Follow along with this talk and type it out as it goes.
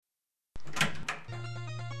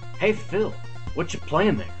Hey Phil, what you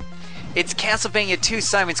playing there? It's Castlevania 2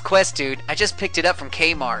 Simon's Quest, dude. I just picked it up from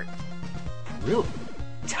Kmart. Really?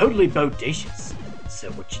 Totally bodacious.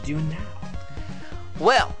 So what you doing now?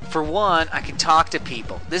 Well, for one, I can talk to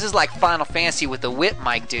people. This is like Final Fantasy with the whip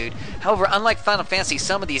mic, dude. However, unlike Final Fantasy,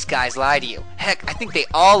 some of these guys lie to you. Heck, I think they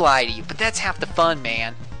all lie to you, but that's half the fun,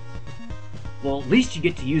 man. Well, at least you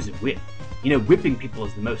get to use a whip. You know, whipping people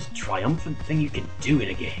is the most triumphant thing you can do in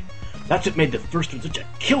a game. That's what made the first one such a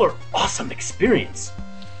killer, awesome experience.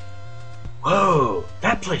 Whoa,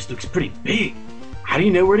 that place looks pretty big. How do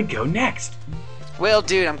you know where to go next? Well,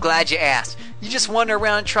 dude, I'm glad you asked. You just wander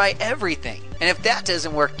around and try everything. And if that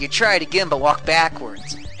doesn't work, you try it again but walk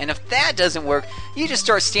backwards. And if that doesn't work, you just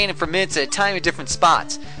start standing for minutes at a time in different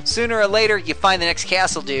spots. Sooner or later, you find the next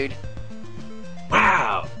castle, dude.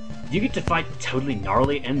 Wow! You get to fight totally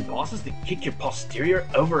gnarly end bosses that kick your posterior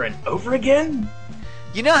over and over again?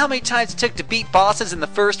 You know how many times it took to beat bosses in the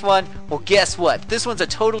first one? Well, guess what? This one's a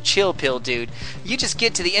total chill pill, dude. You just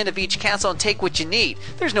get to the end of each castle and take what you need.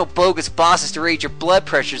 There's no bogus bosses to raise your blood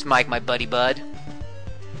pressures, Mike, my buddy bud.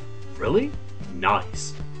 Really?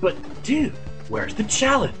 Nice. But, dude, where's the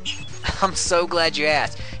challenge? I'm so glad you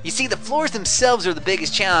asked. You see, the floors themselves are the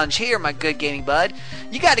biggest challenge here, my good gaming bud.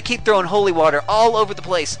 You gotta keep throwing holy water all over the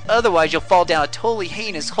place, otherwise you'll fall down a totally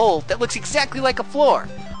heinous hole that looks exactly like a floor.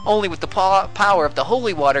 Only with the power of the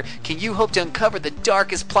holy water can you hope to uncover the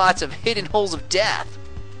darkest plots of hidden holes of death.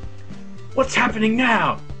 What's happening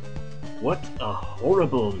now? What a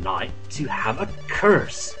horrible night to have a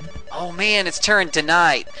curse. Oh man, it's turned to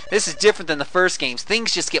night. This is different than the first games.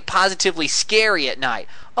 Things just get positively scary at night.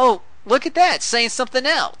 Oh, look at that, saying something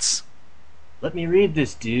else. Let me read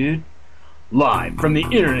this, dude. Live from the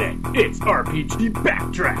internet, it's RPG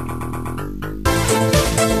Backtrack.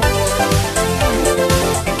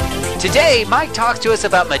 Today, Mike talks to us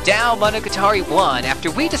about Madao Monogatari 1 after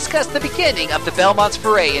we discuss the beginning of the Belmont's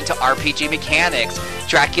foray into RPG mechanics.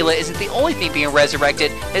 Dracula isn't the only thing being resurrected,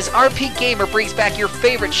 as RP Gamer brings back your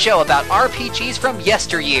favorite show about RPGs from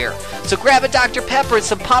yesteryear. So grab a Dr. Pepper and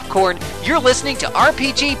some popcorn. You're listening to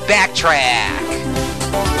RPG Backtrack.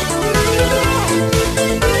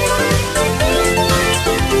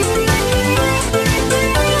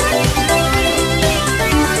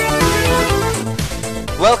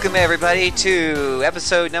 Welcome everybody to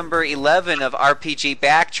episode number 11 of RPG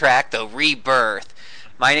Backtrack, The Rebirth.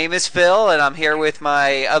 My name is Phil and I'm here with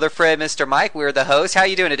my other friend Mr. Mike. We're the hosts. How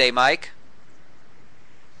you doing today, Mike?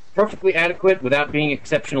 Perfectly adequate without being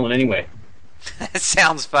exceptional in any way. That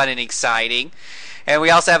sounds fun and exciting. And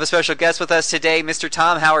we also have a special guest with us today, Mr.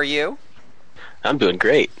 Tom. How are you? I'm doing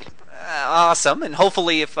great. Awesome, and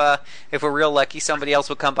hopefully if we're real lucky, somebody else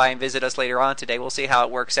will come by and visit us later on today. We'll see how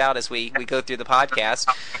it works out as we go through the podcast.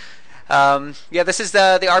 This is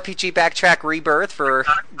the RPG Backtrack Rebirth. For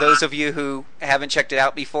those of you who haven't checked it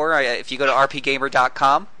out before, if you go to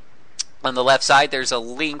rpgamer.com, on the left side there's a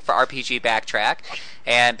link for RPG Backtrack.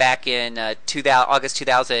 And back in August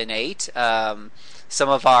 2008, some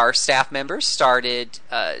of our staff members started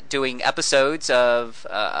doing episodes of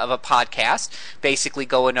a podcast, basically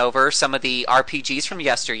going over some of the RPGs from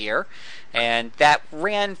yesteryear, and that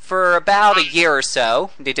ran for about a year or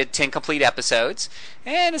so. They did 10 complete episodes,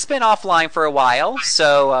 and it's been offline for a while,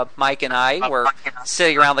 so Mike and I were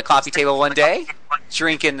sitting around the coffee table one day,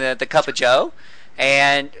 drinking the cup of joe,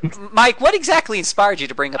 and Mike, what exactly inspired you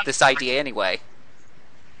to bring up this idea anyway?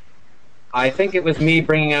 I think it was me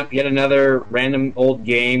bringing up yet another random old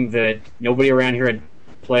game that nobody around here had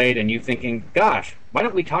played, and you thinking, gosh, why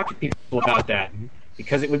don't we talk to people about that?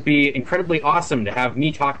 Because it would be incredibly awesome to have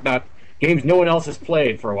me talk about games no one else has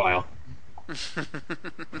played for a while.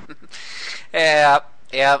 Yeah,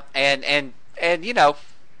 and you know,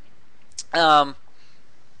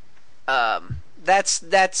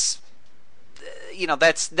 that's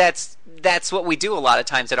what we do a lot of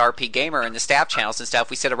times at RP Gamer and the staff channels and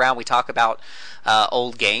stuff. We sit around, we talk about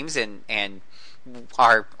old games and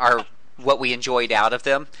our what we enjoyed out of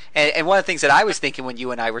them. And one of the things that I was thinking when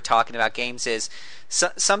you and I were talking about games is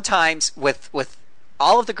sometimes with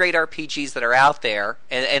all of the great RPGs that are out there,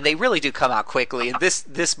 and they really do come out quickly, and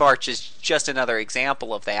this March is just another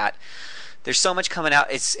example of that. There's so much coming out.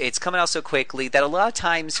 It's coming out so quickly that a lot of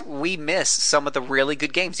times we miss some of the really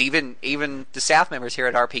good games. Even the staff members here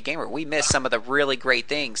at RP Gamer, we miss some of the really great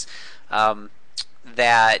things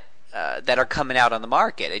that are coming out on the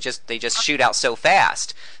market. They just shoot out so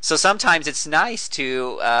fast. So sometimes it's nice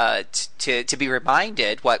to be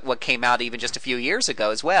reminded what came out even just a few years ago,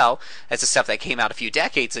 as well as the stuff that came out a few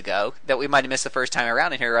decades ago that we might have missed the first time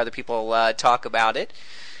around, and hear other people talk about it.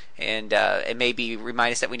 And maybe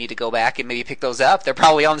remind us that we need to go back and maybe pick those up. They're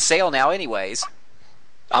probably on sale now anyways.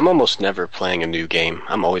 I'm almost never playing a new game.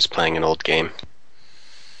 I'm always playing an old game.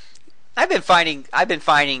 I've been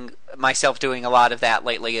finding myself doing a lot of that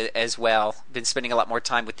lately as well. Been spending a lot more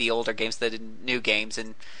time with the older games than the new games,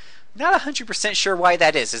 and not 100% sure why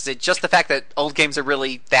that is. Is it just the fact that old games are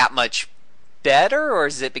really that much better, or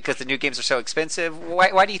is it because the new games are so expensive?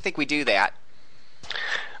 Why do you think we do that?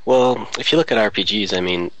 Well, if you look at RPGs, I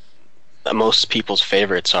mean, most people's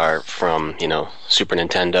favorites are from, Super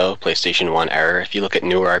Nintendo, PlayStation 1 era. If you look at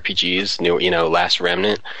newer RPGs, Last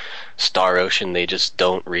Remnant, Star Ocean, they just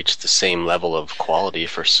don't reach the same level of quality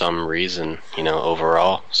for some reason,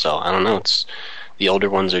 overall. So, I don't know, the older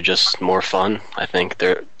ones are just more fun. I think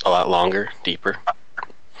they're a lot longer, deeper.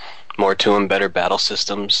 More to them, better battle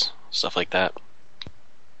systems, stuff like that.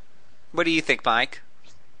 What do you think, Mike?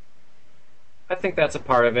 I think that's a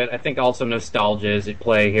part of it. I think also nostalgia is at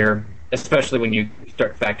play here, especially when you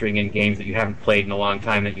start factoring in games that you haven't played in a long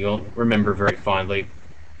time that you don't remember very fondly.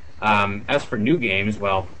 As for new games,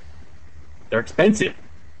 well, they're expensive.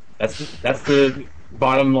 That's the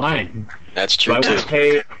bottom line. That's true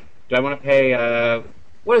too. Do I want to pay?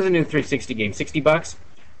 What is a new 360 game? $60?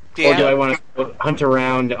 Yeah. Or do I want to hunt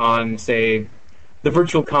around on, say, the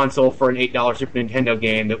Virtual Console for an $8 Super Nintendo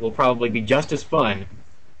game that will probably be just as fun?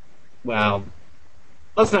 Well,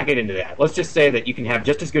 let's not get into that. Let's just say that you can have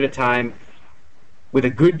just as good a time with a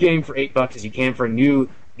good game for $8 as you can for a new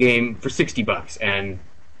game for $60. And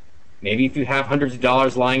maybe if you have hundreds of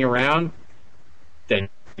dollars lying around, then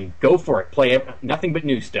go for it. Play nothing but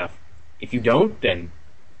new stuff. If you don't, then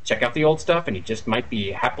check out the old stuff, and you just might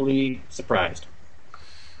be happily surprised.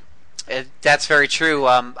 That's very true.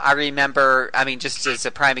 I remember, just as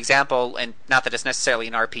a prime example, and not that it's necessarily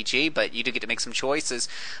an RPG, but you do get to make some choices.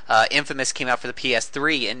 Infamous came out for the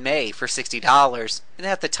PS3 in May for $60. And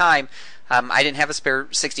at the time, I didn't have a spare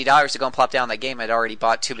 $60 to go and plop down that game. I'd already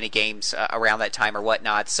bought too many games around that time or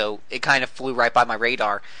whatnot, so it kind of flew right by my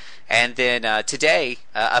radar. And then today,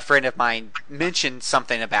 a friend of mine mentioned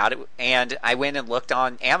something about it, and I went and looked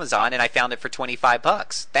on Amazon, and I found it for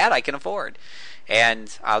 $25. That I can afford.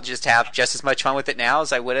 And I'll just have just as much fun with it now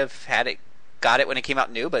as I would have got it when it came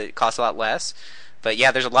out new, but it costs a lot less. But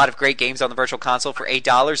yeah, there's a lot of great games on the Virtual Console for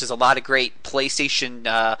 $8. There's a lot of great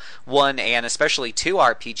PlayStation 1 and especially 2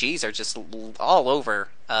 RPGs are just all over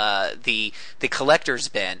the collector's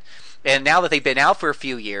bin. And now that they've been out for a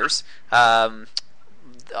few years,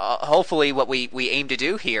 hopefully what we aim to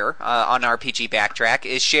do here on RPG Backtrack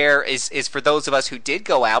is for those of us who did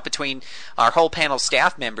go out, between our whole panel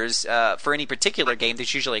staff members, for any particular game,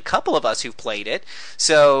 there's usually a couple of us who've played it.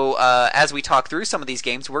 So as we talk through some of these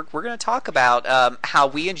games, we're going to talk about how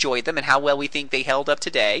we enjoyed them and how well we think they held up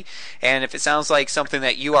today. And if it sounds like something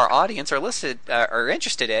that you, our audience, are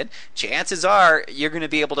interested in, chances are you're going to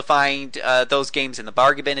be able to find those games in the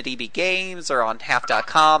bargain bin at EB Games or on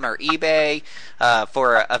half.com or eBay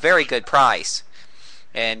for a very good price,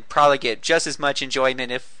 and probably get just as much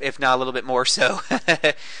enjoyment, if not a little bit more so,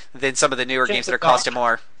 than some of the newer games that are costing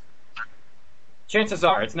more. Chances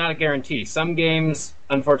are, it's not a guarantee. Some games,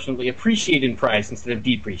 unfortunately, appreciate in price instead of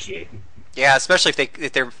depreciate. Yeah, especially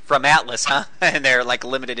if they're from Atlas, huh? And they're like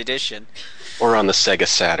limited edition. Or on the Sega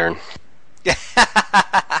Saturn.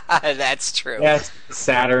 That's true. Yes,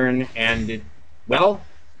 Saturn, and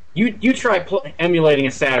You try emulating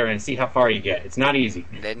a Saturn and see how far you get. It's not easy.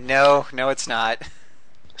 No, it's not.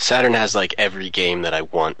 Saturn has like every game that I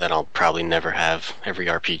want that I'll probably never have. Every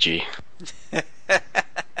RPG.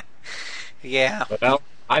 Yeah. Well,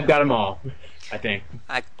 I've got them all, I think.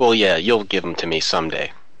 Well, yeah, you'll give them to me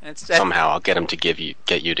someday. Somehow I'll get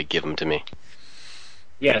you to give them to me.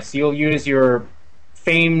 Yes, you'll use your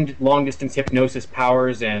famed long-distance hypnosis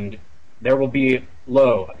powers, and there will be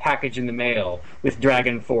a package in the mail with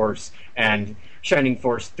Dragon Force and Shining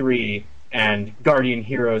Force 3 and Guardian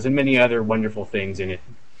Heroes and many other wonderful things in it.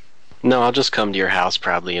 No, I'll just come to your house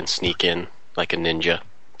probably and sneak in like a ninja.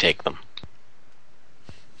 Take them.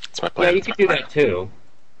 That's my plan. Yeah, you could do that too.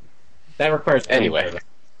 That requires anyway.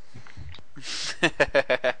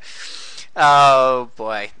 Oh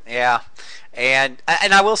boy, yeah, and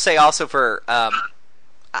I will say also for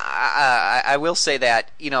I will say that,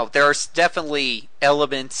 there are definitely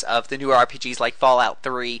elements of the newer RPGs like Fallout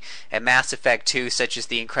 3 and Mass Effect 2, such as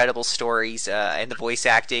the incredible stories and the voice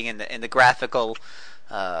acting and the graphical,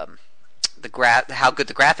 how good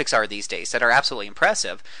the graphics are these days, that are absolutely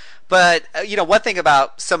impressive. But, one thing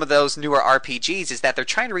about some of those newer RPGs is that they're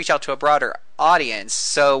trying to reach out to a broader audience.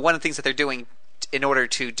 So one of the things that they're doing in order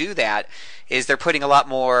to do that is they're putting a lot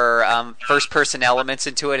more first-person elements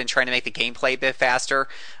into it and trying to make the gameplay a bit faster.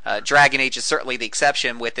 Dragon Age is certainly the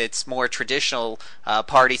exception with its more traditional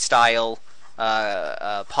party-style,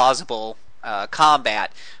 pausable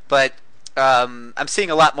combat, but I'm seeing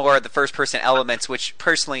a lot more of the first-person elements, which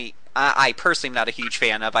personally, I personally am not a huge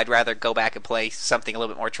fan of. I'd rather go back and play something a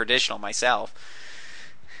little bit more traditional myself.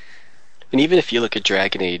 And even if you look at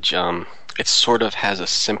Dragon Age, it sort of has a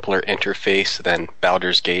simpler interface than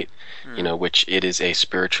Baldur's Gate, which it is a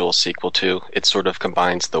spiritual sequel to. It sort of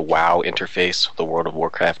combines the WoW interface, the World of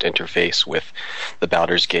Warcraft interface, with the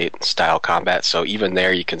Baldur's Gate style combat. So even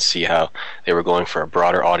there you can see how they were going for a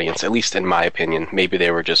broader audience, at least in my opinion. Maybe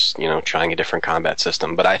they were just, trying a different combat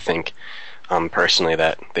system, but I think personally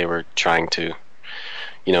that they were trying to,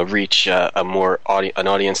 reach an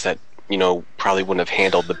audience that probably wouldn't have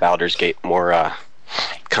handled the Baldur's Gate more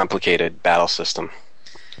complicated battle system.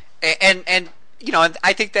 And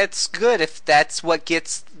I think that's good if that's what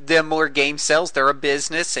gets them more game sales. They're a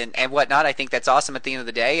business and whatnot. I think that's awesome at the end of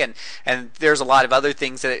the day. And there's a lot of other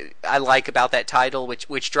things that I like about that title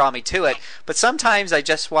which draw me to it. But sometimes I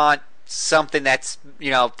just want something that's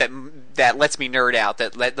that lets me nerd out,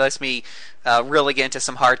 that lets me really get into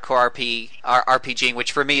some hardcore RPGing,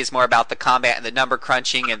 which for me is more about the combat and the number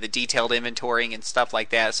crunching and the detailed inventorying and stuff like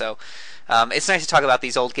that. So it's nice to talk about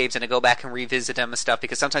these old games and to go back and revisit them and stuff,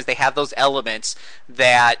 because sometimes they have those elements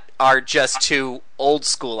that are just too old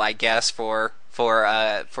school, I guess, for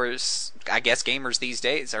I guess gamers these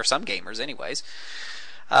days, or some gamers anyways.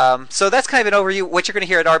 So that's kind of an overview. What you're going to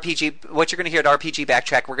hear at RPG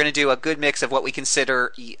Backtrack, we're going to do a good mix of what we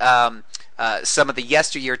consider some of the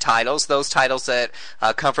yesteryear titles, those titles that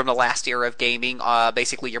come from the last era of gaming,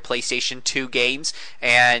 basically your PlayStation 2 games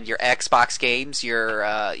and your Xbox games,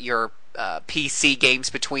 your PC games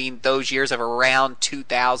between those years of around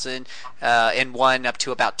 2001 up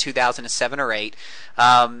to about 2007 or 8.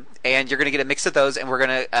 And you're going to get a mix of those, and we're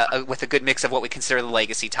going to with a good mix of what we consider the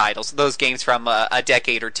legacy titles, those games from a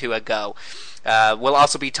decade or two ago. We'll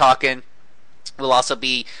also be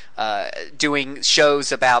doing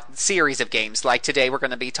shows about series of games. Like today, we're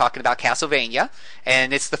going to be talking about Castlevania,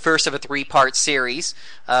 and it's the first of a 3-part series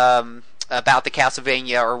about the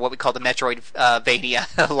Castlevania, or what we call the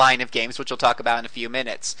Metroidvania line of games, which we'll talk about in a few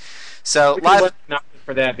minutes. So,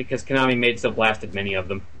 for that, because Konami made so blasted many of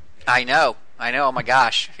them. I know. Oh my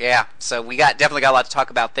gosh, yeah. So we definitely got a lot to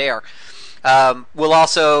talk about there. We'll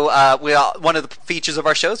also one of the features of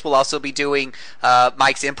our shows, we'll also be doing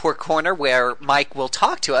Mike's Import Corner, where Mike will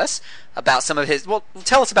talk to us about some of his. Well,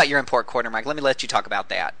 tell us about your Import Corner, Mike. Let you talk about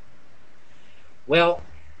that. Well,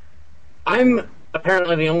 I'm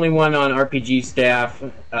apparently the only one on RPG staff,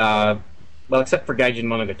 well, except for Gaijin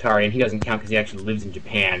Monogatari, and he doesn't count because he actually lives in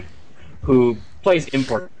Japan, who plays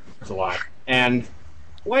imports a lot. And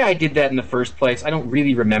why I did that in the first place, I don't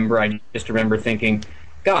really remember. I just remember thinking,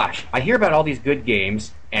 gosh, I hear about all these good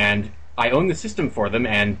games, and I own the system for them,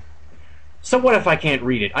 and so what if I can't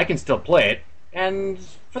read it? I can still play it, and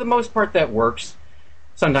for the most part that works.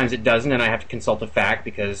 Sometimes it doesn't, and I have to consult a FAQ,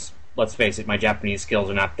 because, let's face it, my Japanese skills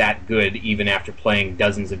are not that good, even after playing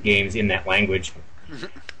dozens of games in that language.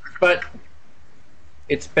 But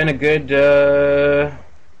it's been a good,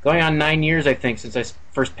 going on 9 years, I think, since I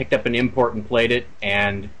first picked up an import and played it,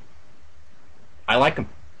 and I like them.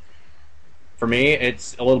 For me,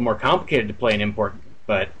 it's a little more complicated to play an import,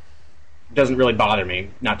 but it doesn't really bother me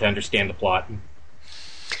not to understand the plot.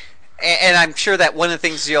 And I'm sure that one of the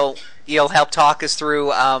things you'll help talk us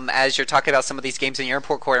through as you're talking about some of these games in your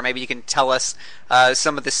import corner, maybe you can tell us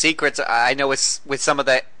some of the secrets. I know with some of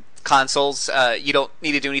the consoles, you don't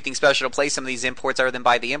need to do anything special to play some of these imports other than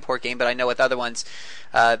buy the import game, but I know with other ones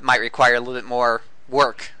might require a little bit more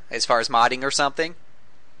work as far as modding or something.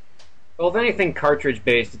 Well, if anything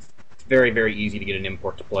cartridge-based, it's very, very easy to get an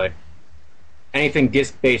import to play. Anything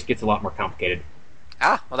disc-based gets a lot more complicated.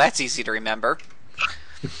 Ah, well, that's easy to remember.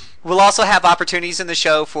 We'll also have opportunities in the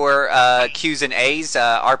show for Q's and A's.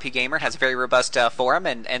 RP Gamer has a very robust forum,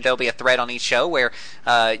 and there'll be a thread on each show where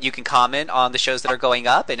you can comment on the shows that are going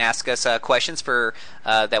up and ask us questions for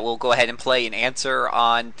that we'll go ahead and play and answer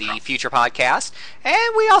on the future podcast. And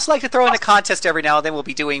we also like to throw in a contest every now and then. We'll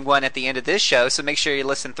be doing one at the end of this show, so make sure you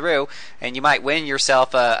listen through, and you might win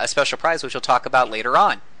yourself a special prize, which we'll talk about later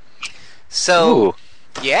on. So, Ooh.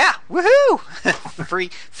 Yeah,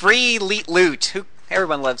 woohoo! free elite loot.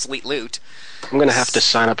 Everyone loves elite loot. I'm going to have to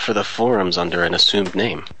sign up for the forums under an assumed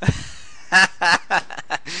name. Am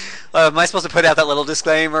I supposed to put out that little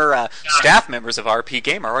disclaimer? Staff members of RP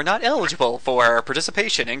Gamer are not eligible for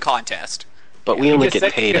participation in contest. But we only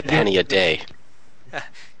get paid a penny a day.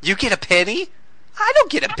 You get a penny? I don't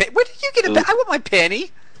get a penny. What did you get a penny? I want my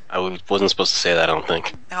penny. I wasn't supposed to say that, I don't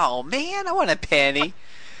think. Oh, man, I want a penny.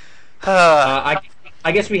 I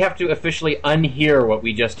guess we have to officially unhear what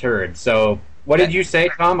we just heard, so... What did you say,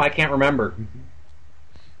 Tom? I can't remember.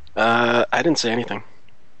 I didn't say anything.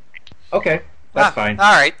 Okay, that's fine.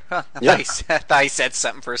 All right. Huh, Yeah. I thought he said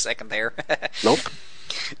something for a second there. Nope.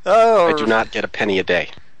 Oh, I do not get a penny a day.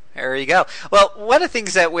 there you go. Well, one of the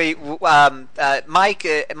things that we, Mike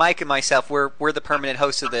and myself, we're the permanent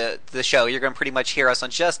hosts of the show. You're going to pretty much hear us on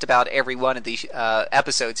just about every one of these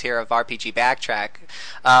episodes here of RPG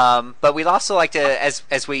Backtrack. But we'd also like to,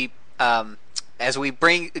 as we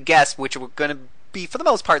bring guests, which we're going to be for the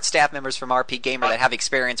most part staff members from RP Gamer that have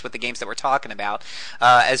experience with the games that we're talking about,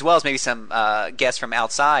 as well as maybe some guests from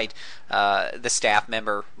outside the staff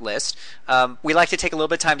member list. We like to take a little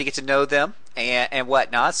bit of time to get to know them and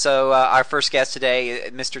whatnot. So our first guest today,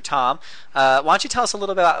 Mr. Tom, why don't you tell us a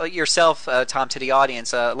little bit about yourself, Tom, to the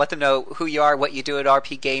audience? Let them know who you are, what you do at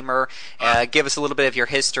RP Gamer. Give us a little bit of your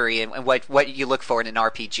history and what you look for in an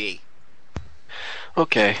RPG.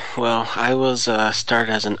 Okay, well, I was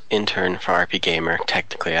started as an intern for RP Gamer,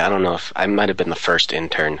 technically. I don't know if I might have been the first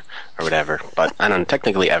intern or whatever, but I don't know,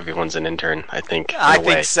 technically everyone's an intern, I think. I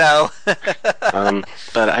think so. But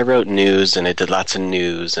I wrote news, and I did lots of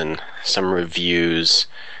news and some reviews,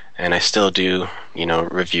 and I still do,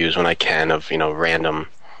 reviews when I can of, random,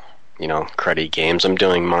 cruddy games. I'm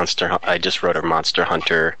doing I just wrote a Monster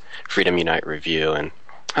Hunter Freedom Unite review, and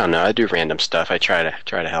I don't know, I do random stuff. I try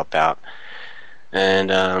to help out.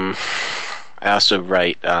 And I also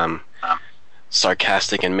write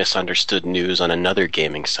sarcastic and misunderstood news on another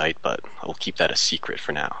gaming site, but I'll keep that a secret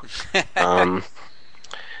for now. My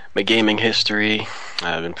gaming history,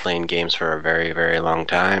 I've been playing games for a very, very long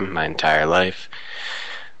time, my entire life.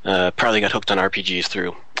 Probably got hooked on RPGs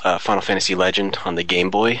through Final Fantasy Legend on the Game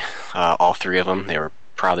Boy. All three of them. They were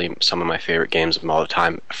probably some of my favorite games of all the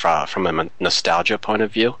time from a nostalgia point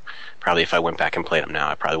of view. Probably if I went back and played them now,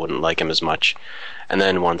 I probably wouldn't like them as much. And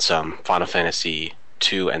then once Final Fantasy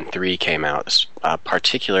 2 and 3 came out,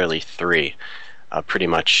 particularly 3, pretty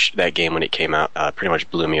much that game when it came out pretty much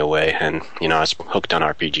blew me away. And, I was hooked on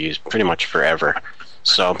RPGs pretty much forever.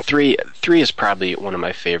 So 3 is probably one of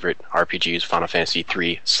my favorite RPGs, Final Fantasy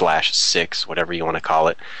 3/6, whatever you want to call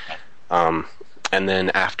it. And then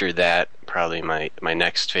after that, probably my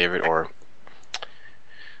next favorite, or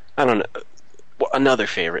I don't know, another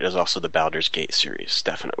favorite is also the Baldur's Gate series,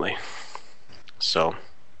 definitely. So,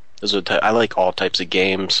 I like all types of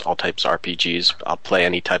games, all types of RPGs. I'll play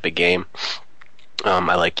any type of game.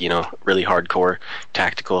 I like, really hardcore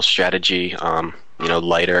tactical strategy,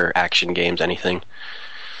 lighter action games, anything.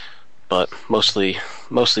 But mostly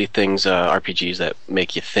things, RPGs that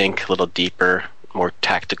make you think a little deeper, more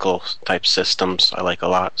tactical type systems I like a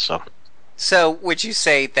lot, so. So, would you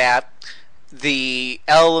say that the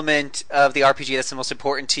element of the RPG that's the most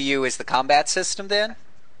important to you is the combat system, then?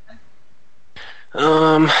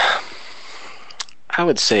 I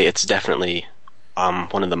would say it's definitely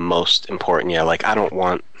one of the most important. Yeah, like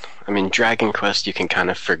Dragon Quest, you can kind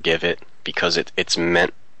of forgive it because it's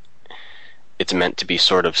meant to be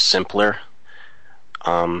sort of simpler.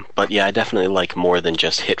 But yeah, I definitely like more than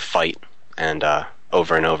just hit fight and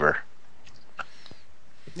over and over.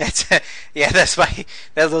 Those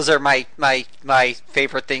are my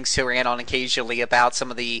favorite things to rant on occasionally about some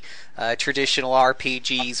of the traditional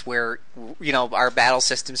RPGs where our battle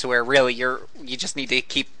systems where really you just need to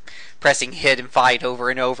keep pressing hit and fight over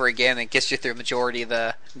and over again, and it gets you through a majority of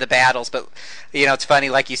the battles. But it's funny,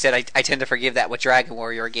 like you said, I tend to forgive that with Dragon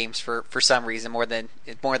Warrior games for some reason more than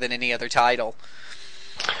any other title.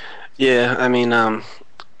 Yeah, I mean,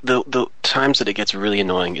 the times that it gets really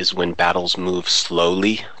annoying is when battles move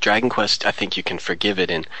slowly. Dragon Quest, I think you can forgive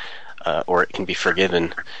it or it can be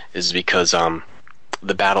forgiven, is because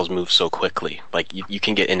the battles move so quickly. Like you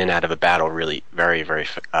can get in and out of a battle really very, very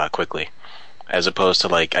quickly. As opposed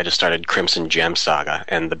to I just started Crimson Gem Saga,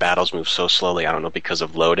 and the battles move so slowly, I don't know, because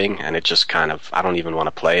of loading, and it just kind of, I don't even want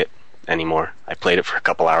to play it anymore. I played it for a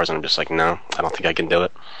couple hours and I'm just like, no, I don't think I can do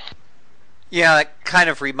it. Yeah, it kind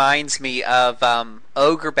of reminds me of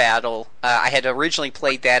Ogre Battle. I had originally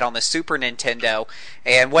played that on the Super Nintendo,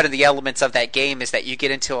 and one of the elements of that game is that you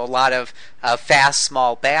get into a lot of fast,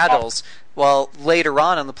 small battles. Well, later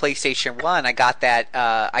on the PlayStation 1, I got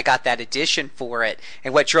that edition for it,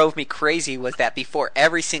 and what drove me crazy was that before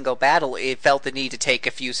every single battle, it felt the need to take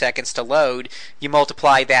a few seconds to load. You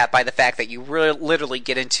multiply that by the fact that you literally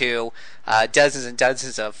get into dozens and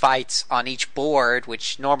dozens of fights on each board,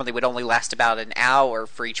 which normally would only last about an hour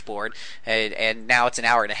for each board, and now it's an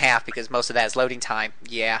hour and a half because most of that is loading time.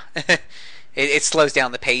 Yeah. It slows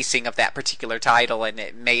down the pacing of that particular title, and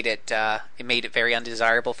it made it very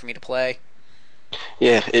undesirable for me to play.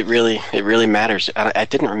 Yeah, it really matters. It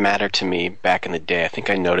didn't matter to me back in the day. I think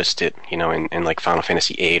I noticed it, in like Final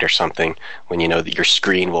Fantasy VIII or something, when your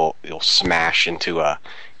screen will smash into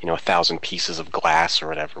 1,000 pieces of glass or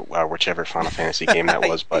whatever, or whichever Final Fantasy game that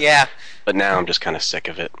was. But yeah. But now I'm just kind of sick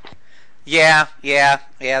of it. Yeah.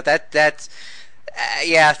 That's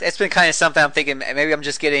it's been kind of something I'm thinking. Maybe I'm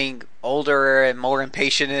just getting older and more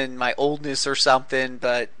impatient in my oldness or something.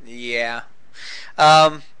 But yeah.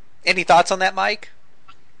 Any thoughts on that, Mike?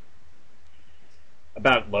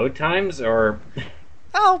 About load times, or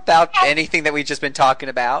About anything that we've just been talking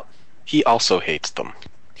about. He also hates them.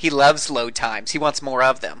 He loves load times. He wants more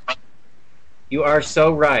of them. you are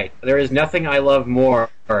so right. There is nothing I love more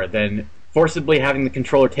than forcibly having the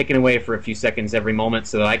controller taken away for a few seconds every moment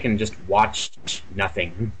so that I can just watch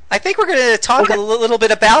nothing. I think we're going to talk a little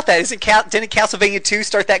bit about that. Didn't Castlevania 2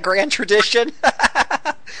 start that grand tradition?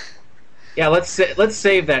 Yeah, let's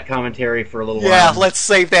save that commentary for a little while. Yeah, let's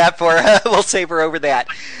save that for we'll save her over that.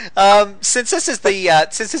 Since this is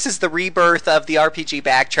the rebirth of the RPG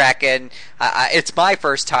Backtrack, and it's my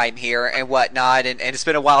first time here and whatnot, and it's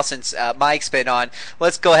been a while since Mike's been on.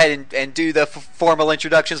 Let's go ahead and do the formal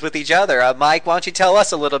introductions with each other. Mike, why don't you tell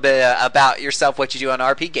us a little bit about yourself, what you do on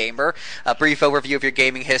RP Gamer, a brief overview of your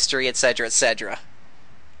gaming history, etc., etc.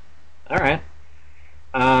 All right.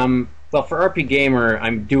 Well, for RP Gamer,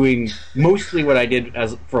 I'm doing mostly what I did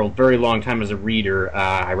for a very long time as a reader.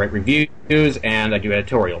 I write reviews and I do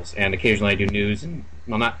editorials, and occasionally I do news, and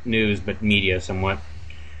well, not news, but media somewhat.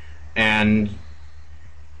 And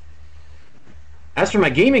as for my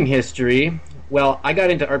gaming history, well, I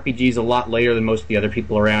got into RPGs a lot later than most of the other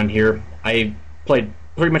people around here. I played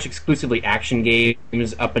pretty much exclusively action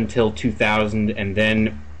games up until 2000, and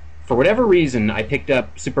then for whatever reason, I picked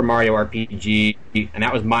up Super Mario RPG, and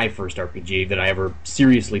that was my first RPG that I ever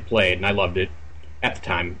seriously played, and I loved it at the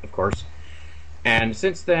time, of course. And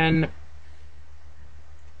since then,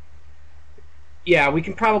 yeah, we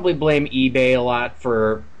can probably blame eBay a lot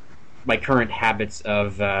for my current habits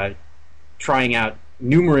of trying out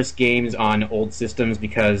numerous games on old systems,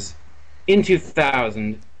 because in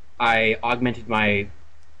 2000, I augmented my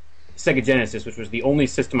Sega Genesis, which was the only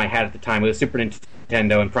system I had at the time, with a Super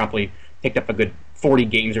Nintendo, and promptly picked up a good 40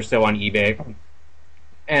 games or so on eBay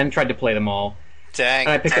and tried to play them all. Dang.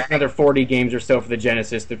 And I picked up another 40 games or so for the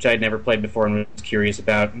Genesis, which I'd never played before and was curious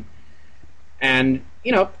about. And,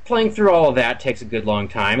 you know, playing through all of that takes a good long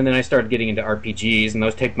time, and then I started getting into RPGs, and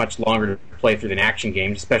those take much longer to play through than action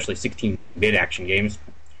games, especially 16-bit action games.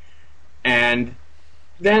 And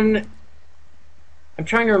then I'm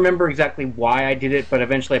trying to remember exactly why I did it, but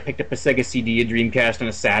eventually I picked up a Sega CD, a Dreamcast, and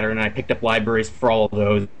a Saturn, and I picked up libraries for all of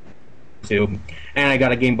those too. And I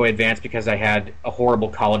got a Game Boy Advance because I had a horrible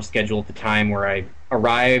college schedule at the time where I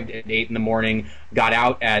arrived at 8 in the morning, got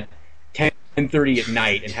out at 10:30 at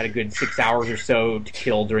night, and had a good 6 hours or so to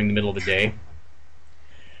kill during the middle of the day.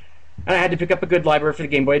 And I had to pick up a good library for the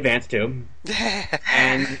Game Boy Advance too.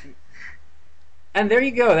 And there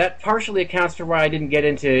you go. That partially accounts for why I didn't get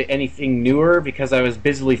into anything newer, because I was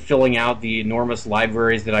busily filling out the enormous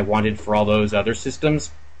libraries that I wanted for all those other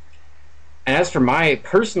systems. And as for my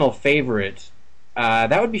personal favorite,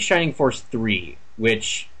 that would be Shining Force 3,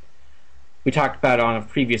 which we talked about on a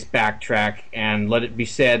previous Backtrack, and let it be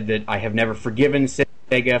said that I have never forgiven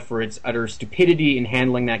Sega for its utter stupidity in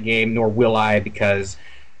handling that game, nor will I, because,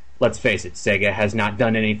 let's face it, Sega has not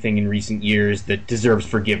done anything in recent years that deserves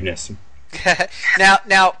forgiveness.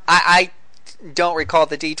 Now, I don't recall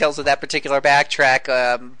the details of that particular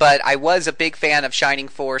Backtrack, but I was a big fan of Shining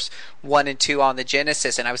Force 1 and 2 on the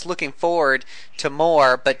Genesis, and I was looking forward to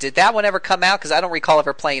more, but did that one ever come out? Because I don't recall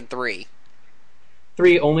ever playing 3.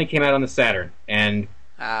 3 only came out on the Saturn, and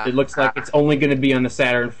it looks like it's only going to be on the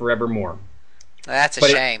Saturn forevermore. That's a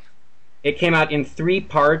shame. It came out in 3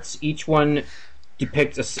 parts. Each one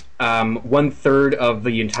depicts one-third of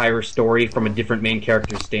the entire story from a different main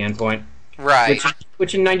character's standpoint. Right.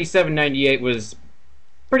 Which in 97, 98 was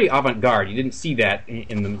pretty avant-garde. You didn't see that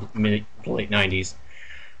in the late 90s.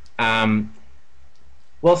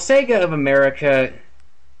 Well, Sega of America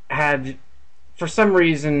had, for some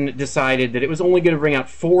reason, decided that it was only going to bring out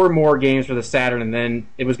 4 more games for the Saturn, and then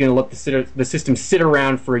it was going to let the system sit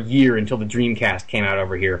around for a year until the Dreamcast came out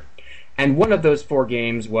over here. And one of those 4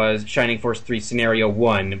 games was Shining Force 3 Scenario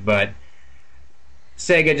 1, but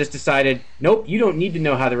Sega just decided, nope, you don't need to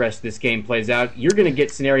know how the rest of this game plays out. You're going to get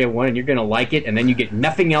Scenario 1 and you're going to like it, and then you get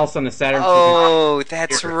nothing else on the Saturn. Oh,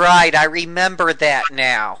 that's right. I remember that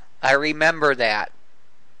now. I remember that.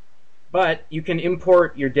 But you can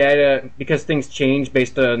import your data, because things change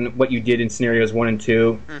based on what you did in Scenarios 1 and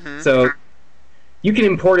 2. Mm-hmm. So you can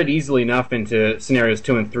import it easily enough into Scenarios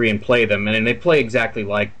 2 and 3 and play them, and they play exactly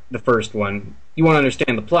like the first one. You won't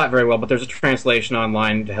understand the plot very well, but there's a translation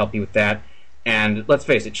online to help you with that. And let's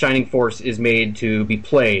face it, Shining Force is made to be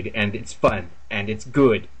played, and it's fun. and it's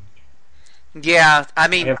good. Yeah, I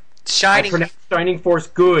mean, I pronounce Shining Force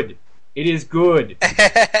good. It is good.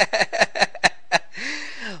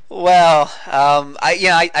 Well,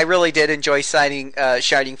 I really did enjoy Shining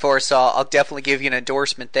Force, so I'll definitely give you an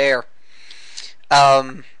endorsement there.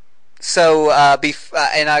 And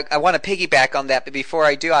I want to piggyback on that, but before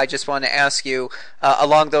I do, I just want to ask you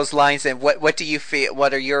along those lines. And what do you feel?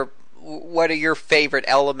 What are your favorite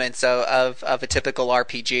elements of a typical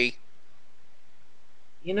RPG?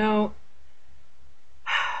 You know,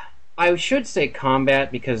 I should say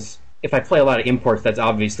combat, because if I play a lot of imports, that's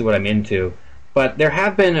obviously what I'm into. But there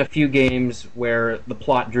have been a few games where the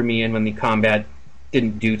plot drew me in when the combat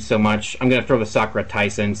didn't do so much. I'm going to throw the Sakura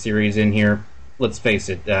Taisen series in here. Let's face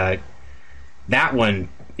it, that one,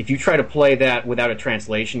 if you try to play that without a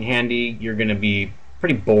translation handy, you're going to be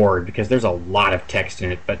pretty bored because there's a lot of text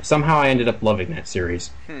in it. But somehow I ended up loving that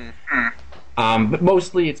series. But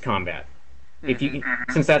mostly it's combat.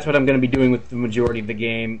 Since that's what I'm going to be doing with the majority of the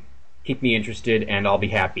game, keep me interested and I'll be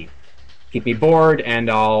happy. Keep me bored and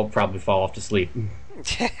I'll probably fall off to sleep.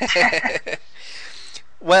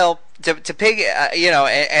 Well, to pig,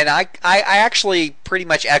 and I actually pretty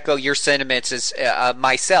much echo your sentiments as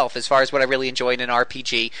myself as far as what I really enjoy in an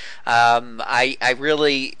RPG. I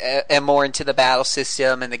really am more into the battle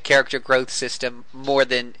system and the character growth system more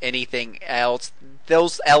than anything else.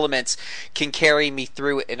 Those elements can carry me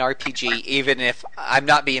through an RPG, even if I'm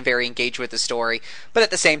not being very engaged with the story. But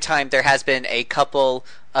at the same time, there has been a couple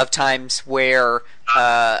of times where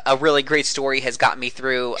a really great story has gotten me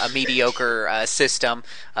through a mediocre system.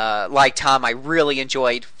 Like Tom, I really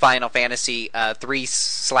enjoyed Final Fantasy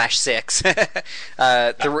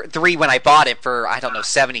 3/6. 3 when I bought it for, I don't know,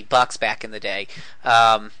 $70 back in the day.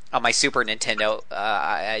 On my Super Nintendo,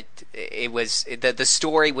 it was the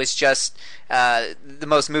story was just the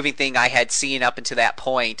most moving thing I had seen up until that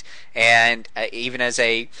point, and even as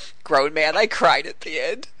a grown man, I cried at the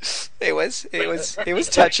end. It was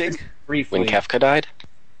touching. Briefly. When Kefka died?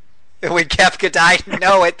 When Kefka died?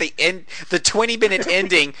 No, at the end, the 20-minute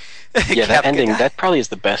ending. Yeah, that ending, that probably is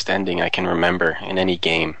the best ending I can remember in any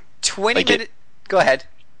game. 20-minute... Go ahead.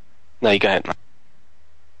 No, you go ahead.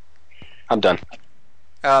 I'm done.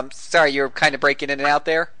 Sorry, you're kind of breaking in and out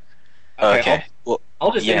there. Okay.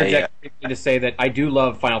 I'll just interject to say that I do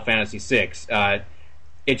love Final Fantasy VI.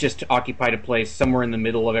 It just occupied a place somewhere in the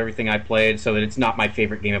middle of everything I played, so that it's not my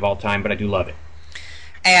favorite game of all time, but I do love it.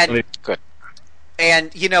 And good.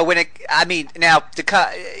 And when when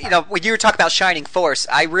you were talking about Shining Force,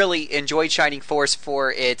 I really enjoyed Shining Force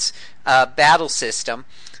for its battle system.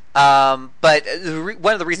 But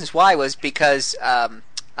one of the reasons why was because I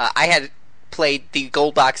had played the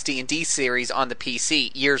Gold Box D&D series on the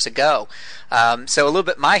PC years ago. So a little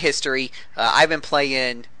bit my history, I've been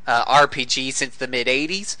playing RPG since the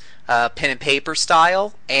mid-'80s, pen and paper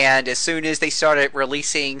style, and as soon as they started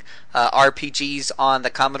releasing RPGs on the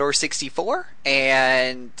Commodore 64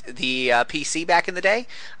 and the PC back in the day,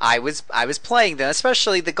 I was playing them,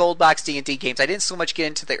 especially the Gold Box D&D games. I didn't so much get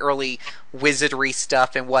into the early Wizardry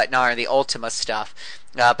stuff and whatnot, or the Ultima stuff.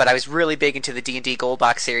 But I was really big into the D&D Gold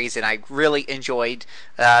Box series, and I really enjoyed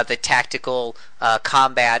the tactical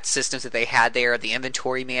combat systems that they had there, the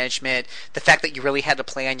inventory management, the fact that you really had to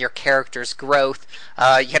plan your character's growth.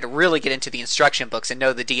 You had to really get into the instruction books and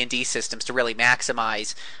know the D&D systems to really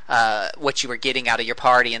maximize what you were getting out of your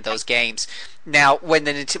party in those games. Now, when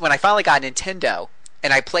I finally got Nintendo,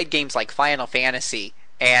 and I played games like Final Fantasy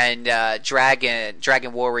and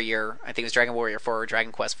Dragon Warrior, I think it was Dragon Warrior 4 or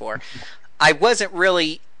Dragon Quest 4, I wasn't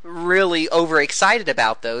really overexcited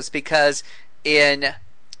about those because the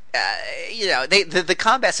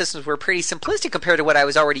combat systems were pretty simplistic compared to what I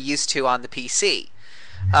was already used to on the PC.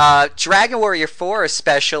 Dragon Warrior 4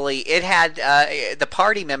 especially, it had the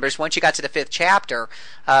party members, once you got to the 5th chapter,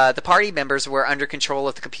 the party members were under control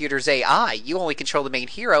of the computer's AI. You only control the main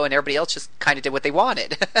hero, and everybody else just kind of did what they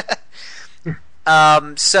wanted.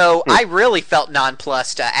 So I really felt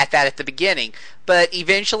nonplussed at the beginning, but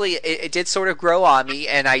eventually it did sort of grow on me,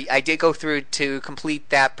 and I did go through to complete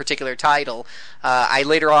that particular title. I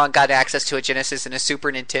later on got access to a Genesis and a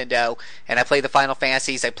Super Nintendo, and I played the Final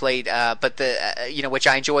Fantasies. I played, which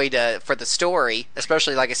I enjoyed for the story,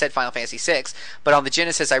 especially like I said, Final Fantasy VI. But on the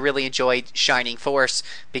Genesis, I really enjoyed Shining Force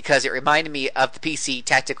because it reminded me of the PC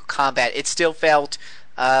tactical combat. It still felt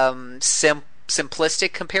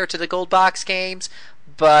simplistic compared to the Gold Box games,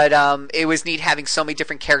 but it was neat having so many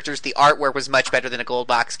different characters. The artwork was much better than a Gold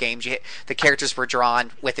Box game. The characters were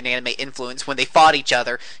drawn with an anime influence. When they fought each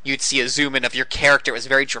other, you'd see a zoom in of your character. It was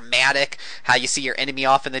very dramatic, how you see your enemy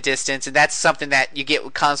off in the distance, and that's something that you get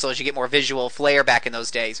with consoles. You get more visual flair back in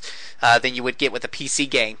those days than you would get with a PC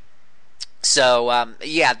game. So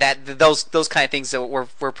yeah, those kind of things that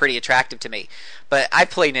were pretty attractive to me. But I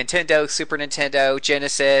played Nintendo, Super Nintendo,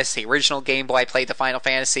 Genesis, the original Game Boy. I played the Final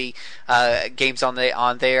Fantasy games on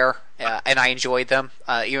there, and I enjoyed them,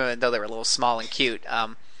 even though they were a little small and cute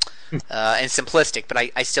and simplistic. But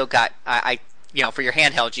I still got for your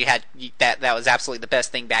handheld, that was absolutely the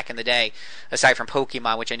best thing back in the day, aside from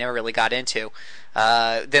Pokemon, which I never really got into.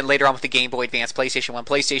 Then later on with the Game Boy Advance, PlayStation 1,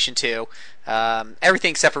 PlayStation 2,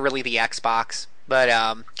 everything except for really the Xbox.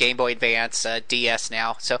 But Game Boy Advance, DS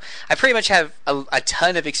now. So I pretty much have a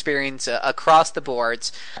ton of experience across the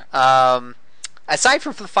boards. Aside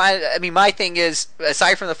from my thing is,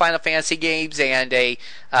 aside from the Final Fantasy games and the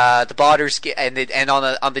Baldur's and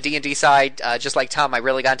on the D&D side, just like Tom, I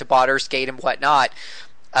really got into Baldur's Gate and whatnot.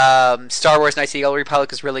 Star Wars Knights of the Old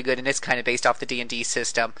Republic is really good, and it's kind of based off the D&D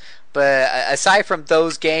system. But aside from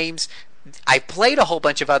those games, I've played a whole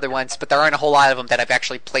bunch of other ones, but there aren't a whole lot of them that I've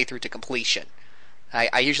actually played through to completion.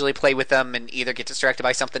 I usually play with them and either get distracted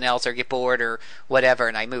by something else or get bored or whatever,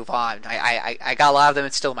 and I move on. I got a lot of them.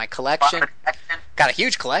 It's still in my collection. Got a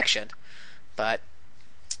huge collection. But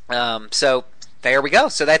so there we go.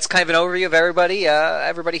 So that's kind of an overview of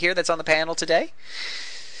everybody here that's on the panel today.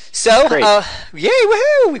 So, yay,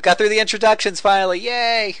 woohoo! We've got through the introductions finally.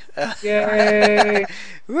 Yay! Yay!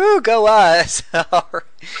 Woo, go us!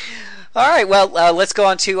 All right, well, let's go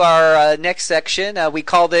on to our next section. We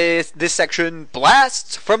call this section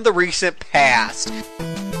Blasts from the Recent Past.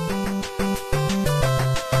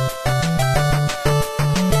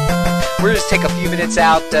 We're just take a few minutes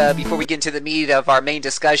out before we get into the meat of our main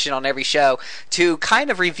discussion on every show to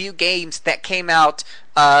kind of review games that came out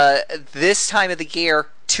this time of the year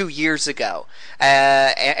 2 years ago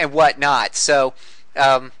and whatnot. So,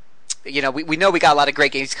 we know we got a lot of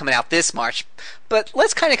great games coming out this March, but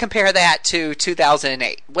let's kind of compare that to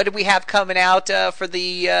 2008. What did we have coming out for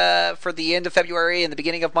the end of February and the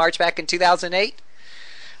beginning of March back in 2008?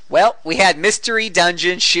 Well, we had Mystery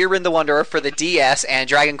Dungeon, Shiren the Wanderer for the DS, and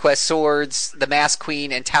Dragon Quest Swords, The Masked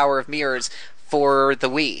Queen, and Tower of Mirrors for the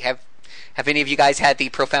Wii. Have any of you guys had the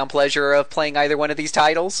profound pleasure of playing either one of these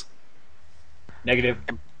titles? Negative.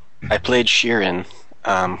 I played Shiren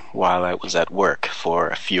while I was at work for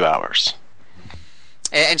a few hours.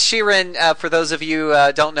 And Shiren, for those of you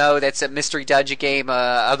don't know, that's a Mystery Dungeon game,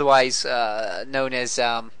 otherwise known as...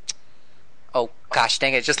 oh, gosh,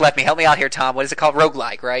 dang it, just left me. Help me out here, Tom. What is it called?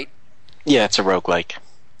 Roguelike, right? Yeah, it's a roguelike.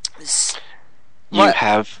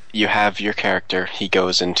 You have your character. He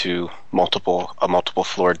goes into a multiple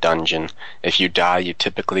floor dungeon. If you die, you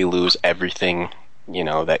typically lose everything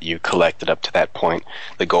that you collected up to that point.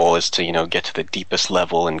 The goal is to get to the deepest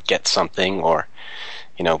level and get something, or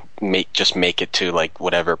make it to like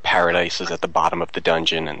whatever paradise is at the bottom of the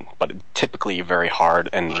dungeon. But typically very hard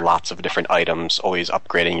and lots of different items. Always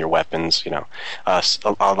upgrading your weapons. A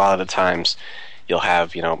lot of the times you'll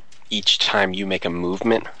have each time you make a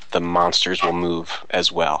movement, the monsters will move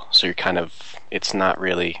as well. So you're it's not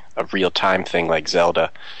really a real time thing like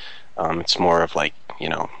Zelda. It's more of like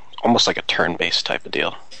almost like a turn-based type of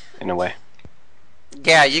deal in a way.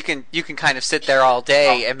 Yeah, you can kind of sit there all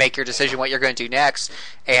day and make your decision what you're going to do next,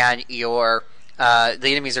 and the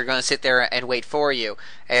enemies are going to sit there and wait for you,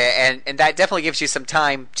 and that definitely gives you some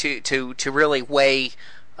time to really weigh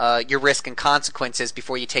your risk and consequences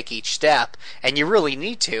before you take each step, and you really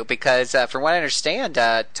need to, because from what I understand,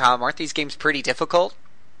 Tom, aren't these games pretty difficult?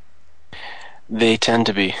 They tend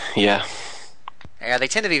to be, yeah. Yeah, they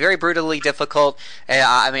tend to be very brutally difficult. And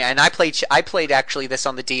I played actually this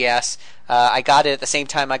on the DS. I got it at the same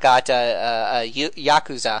time I got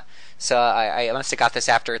Yakuza, so I must have got this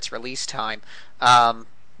after its release time.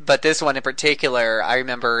 But this one in particular, I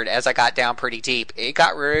remembered as I got down pretty deep, it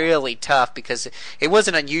got really tough because it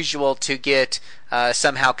wasn't unusual to get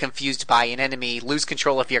somehow confused by an enemy, lose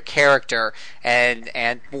control of your character, and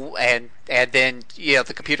then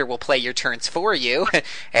the computer will play your turns for you.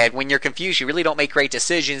 And when you're confused, you really don't make great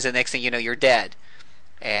decisions, and next thing you know, you're dead.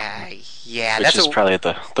 Yeah, which is probably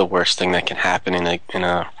the worst thing that can happen in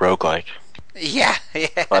a roguelike. Yeah.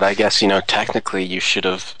 But I guess, technically you should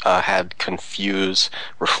have had Confuse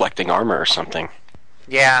Reflecting Armor or something.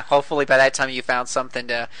 Yeah, hopefully by that time you found something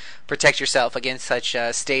to protect yourself against such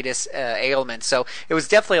status ailments. So it was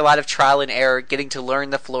definitely a lot of trial and error, getting to learn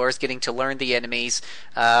the floors, getting to learn the enemies.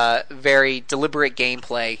 Very deliberate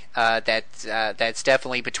gameplay that's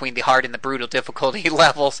definitely between the hard and the brutal difficulty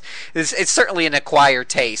levels. It's certainly an acquired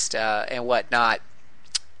taste and whatnot.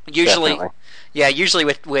 Usually. Definitely. Yeah, usually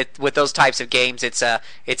with those types of games, it's a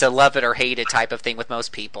love it or hate it type of thing with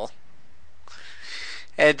most people.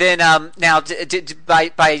 And then now,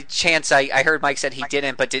 by chance, I heard Mike said he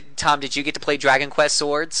didn't, but Tom, did you get to play Dragon Quest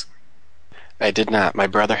Swords? I did not. My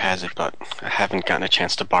brother has it, but I haven't gotten a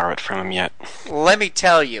chance to borrow it from him yet. Let me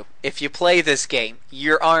tell you, if you play this game,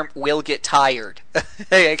 your arm will get tired.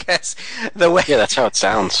 I guess the way. Yeah, that's how it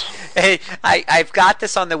sounds. Hey, I've got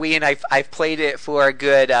this on the Wii, and I've played it for a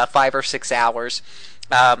good 5 or 6 hours.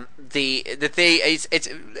 The thing is,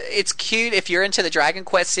 it's cute if you're into the Dragon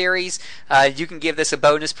Quest series. You can give this a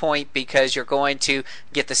bonus point because you're going to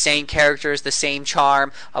get the same characters, the same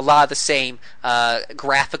charm, a lot of the same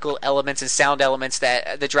graphical elements and sound elements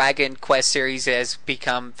that the Dragon Quest series has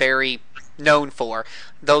become very known for.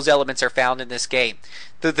 Those elements are found in this game.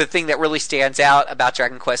 The thing that really stands out about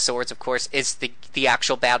Dragon Quest Swords, of course, is the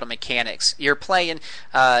actual battle mechanics. You're playing.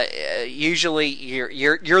 Usually,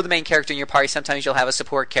 you're the main character in your party. Sometimes you'll have a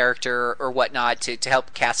support character or whatnot to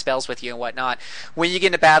help cast spells with you and whatnot. When you get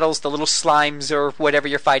into battles, the little slimes or whatever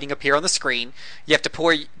you're fighting appear on the screen. You have to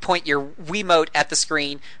point your Wiimote at the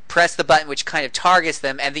screen, press the button which kind of targets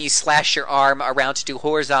them, and then you slash your arm around to do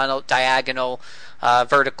horizontal, diagonal,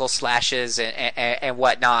 vertical slashes and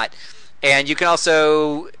whatnot. And you can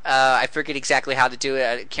also, I forget exactly how to do it,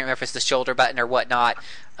 I can't remember if it's the shoulder button or whatnot,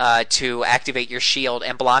 to activate your shield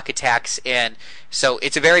and block attacks in. So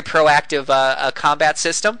it's a very proactive combat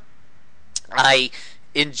system. I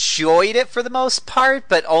enjoyed it for the most part,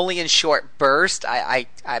 but only in short bursts.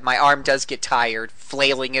 My arm does get tired,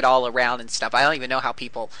 flailing it all around and stuff. I don't even know how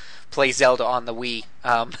people play Zelda on the Wii.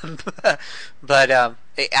 But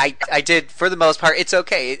I did for the most part. It's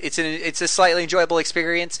okay. It's a slightly enjoyable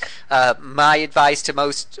experience. My advice to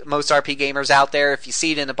most RP gamers out there: if you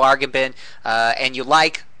see it in a bargain bin and you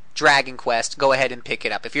like Dragon Quest, go ahead and pick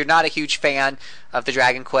it up. If you're not a huge fan of the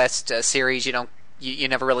Dragon Quest series, you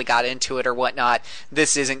never really got into it or whatnot,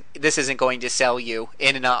 this isn't going to sell you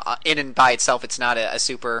in and by itself. It's not a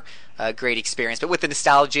super great experience, but with the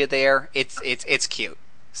nostalgia there, it's cute.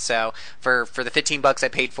 So for the $15 I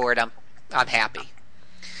paid for it, I'm happy.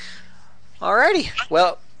 Alrighty.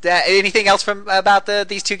 Well, anything else about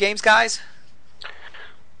these two games, guys?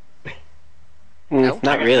 No?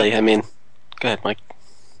 Not really. I mean, go ahead, Mike.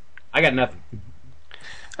 I got nothing.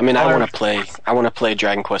 I mean, I want to play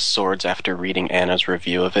Dragon Quest Swords after reading Anna's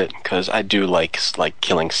review of it, because I do like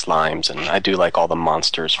killing slimes, and I do like all the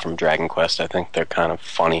monsters from Dragon Quest. I think they're kind of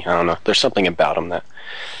funny. I don't know. There's something about them that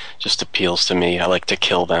just appeals to me. I like to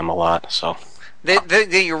kill them a lot, so.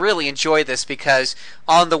 You really enjoy this because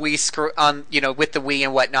on the Wii, with the Wii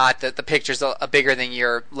and whatnot, the pictures are bigger than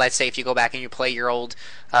your. Let's say if you go back and you play your old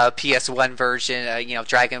PS1 version,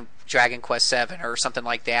 Dragon Quest 7 or something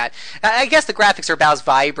like that. I guess the graphics are about as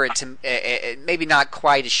vibrant, maybe not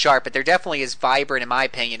quite as sharp, but they're definitely as vibrant in my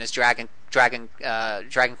opinion as Dragon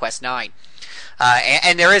Quest 9.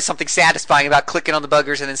 And there is something satisfying about clicking on the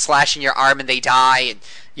buggers and then slashing your arm and they die. And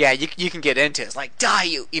yeah, you can get into it. It's like, die,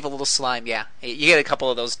 you evil little slime. Yeah, you get a couple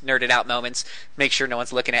of those nerded out moments. Make sure no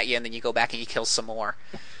one's looking at you, and then you go back and you kill some more.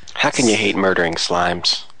 How can you hate murdering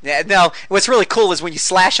slimes? Yeah, no, what's really cool is when you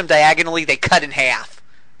slash them diagonally, they cut in half.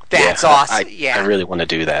 That's awesome. I really want to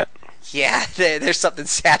do that. Yeah, there's something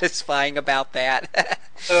satisfying about that.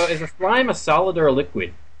 So is a slime a solid or a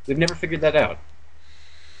liquid? We've never figured that out.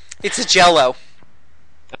 It's a Jello.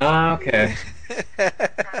 Okay.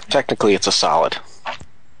 Technically, it's a solid.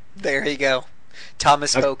 There you go. Tom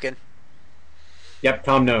has spoken. Yep,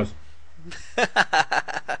 Tom knows.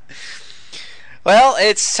 Well,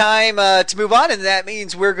 it's time to move on, and that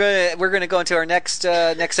means we're gonna go into our next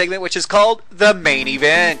segment, which is called the main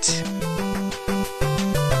event.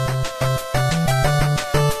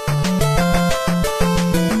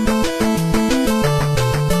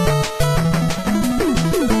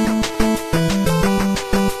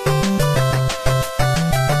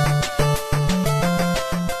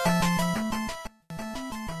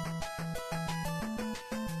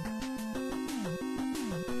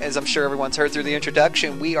 As I'm sure everyone's heard through the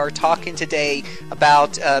introduction, we are talking today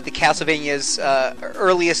about the Castlevania's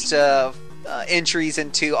earliest entries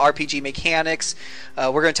into RPG mechanics.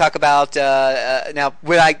 We're going to talk about now.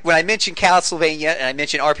 When I mention Castlevania and I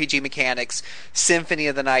mention RPG mechanics, Symphony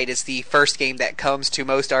of the Night is the first game that comes to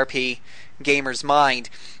most RP gamers' mind.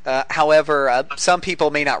 However, some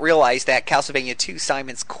people may not realize that Castlevania II: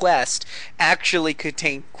 Simon's Quest actually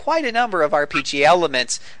contained quite a number of RPG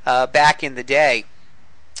elements back in the day.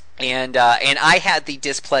 And I had the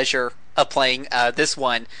displeasure of playing this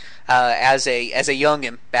one as a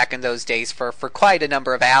youngin back in those days for quite a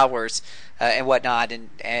number of hours and whatnot.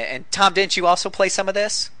 And Tom, didn't you also play some of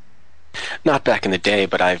this? Not back in the day,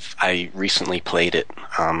 but I recently played it.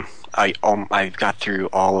 I got through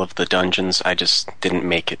all of the dungeons. I just didn't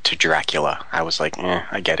make it to Dracula. I was like,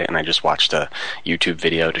 I get it, and I just watched a YouTube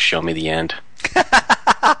video to show me the end.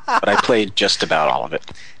 But I played just about all of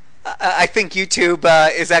it. I think YouTube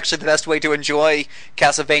is actually the best way to enjoy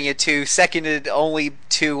Castlevania 2, seconded only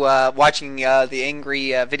to watching the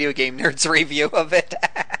Angry Video Game Nerds review of it.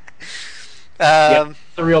 Yeah,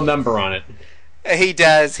 the real number on it. He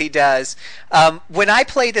does. When I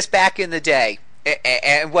played this back in the day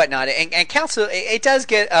and whatnot, and Council, it does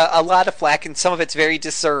get a lot of flack, and some of it's very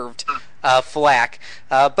deserved flack.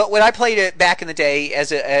 But when I played it back in the day,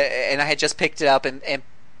 and I had just picked it up and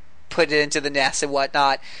put it into the NES and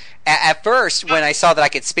whatnot, at first, when I saw that I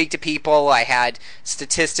could speak to people, I had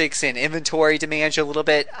statistics and inventory to manage a little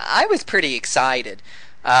bit, I was pretty excited.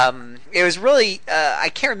 It was really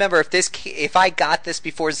I can't remember if I got this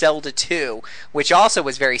before Zelda 2, which also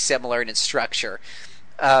was very similar in its structure.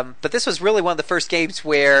 But this was really one of the first games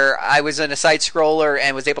where I was in a side scroller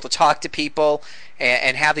and was able to talk to people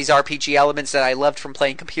and have these RPG elements that I loved from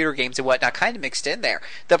playing computer games and whatnot kind of mixed in there.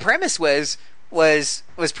 The premise was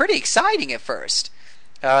pretty exciting at first.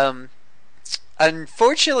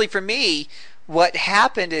 Unfortunately for me, what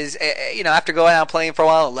happened is, after going out and playing for a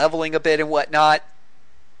while, leveling a bit and whatnot,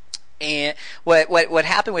 and what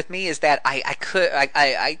happened with me is that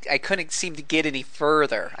I couldn't seem to get any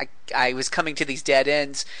further. I was coming to these dead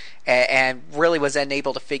ends and really was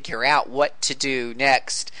unable to figure out what to do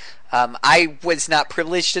next. I was not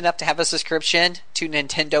privileged enough to have a subscription to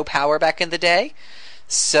Nintendo Power back in the day,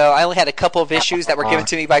 so I only had a couple of issues that were given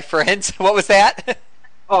to me by friends. What was that?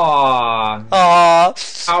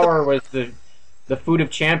 Aww. Power was the food of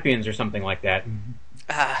champions or something like that.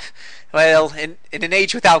 Well, in an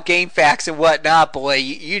age without game facts and whatnot, boy,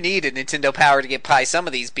 you need a Nintendo Power to get by some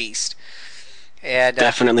of these beasts. And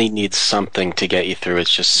definitely needs something to get you through.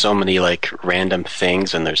 It's just so many random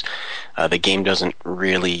things, and there's the game doesn't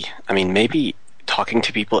really. I mean, maybe talking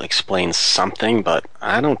to people explains something, but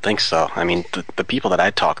I don't think so. I mean, the people that I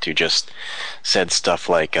talked to just said stuff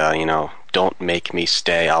like, don't make me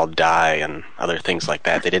stay, I'll die, and other things like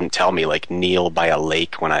that. They didn't tell me, kneel by a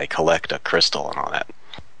lake when I collect a crystal and all that.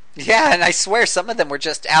 Yeah, and I swear some of them were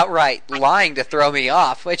just outright lying to throw me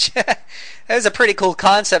off, which is a pretty cool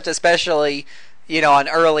concept, especially, on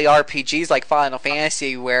early RPGs like Final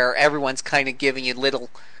Fantasy, where everyone's kind of giving you little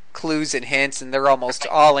clues and hints, and they're almost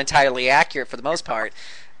all entirely accurate for the most part.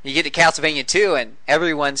 You get to Castlevania 2, and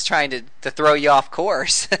everyone's trying to throw you off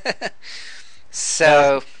course.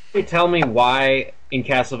 So... Can you tell me why in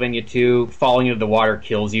Castlevania 2 falling into the water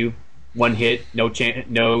kills you? One hit, no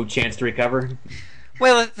chance to recover?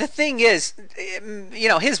 Well, the thing is,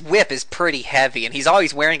 his whip is pretty heavy, and he's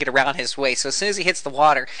always wearing it around his waist, so as soon as he hits the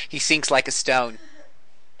water, he sinks like a stone.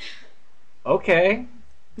 Okay.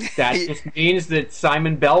 That just means that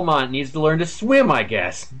Simon Belmont needs to learn to swim, I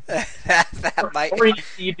guess. that might... Or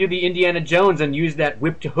you do the Indiana Jones and use that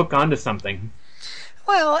whip to hook onto something.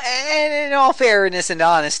 Well, and in all fairness and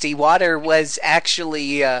honesty, water was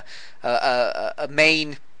actually a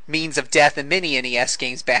main means of death in many NES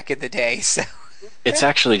games back in the day, so... It's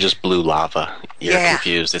actually just blue lava. You're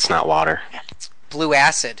confused. It's not water. Blue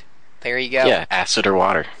acid. There you go. Yeah, acid or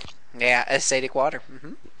water. Yeah, acidic water.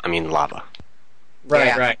 Mm-hmm. I mean, lava.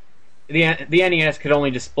 Right. The NES could only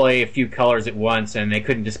display a few colors at once, and they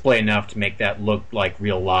couldn't display enough to make that look like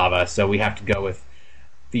real lava, so we have to go with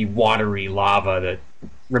the watery lava that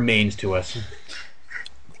remains to us.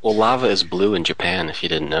 Well, lava is blue in Japan, if you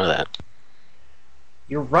didn't know that.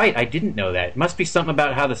 You're right, I didn't know that. It must be something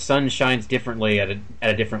about how the sun shines differently at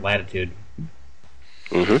a different latitude.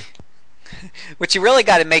 Mm-hmm. What you really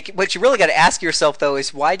got to ask yourself, though,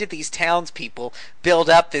 is why did these townspeople build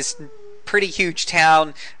up this pretty huge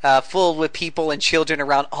town full with people and children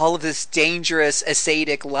around all of this dangerous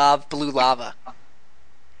acidic blue lava?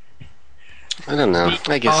 I don't know.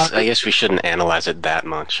 I guess we shouldn't analyze it that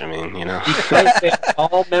much. I mean, Because they're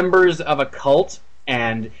all members of a cult,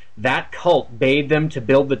 and that cult bade them to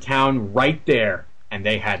build the town right there, and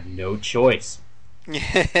they had no choice. And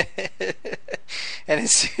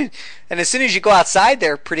as soon as you go outside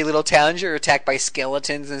their pretty little towns, you're attacked by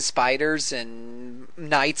skeletons and spiders and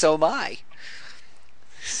knights. Oh my!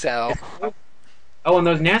 So. Oh, and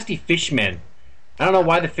those nasty fishmen. I don't know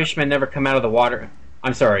why the fishmen never come out of the water.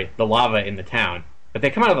 I'm sorry, the lava in the town, but they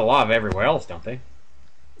come out of the lava everywhere else, don't they?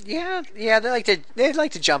 Yeah. They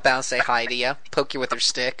like to jump out and say hi to you, poke you with their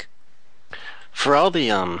stick. For all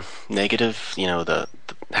the negative, the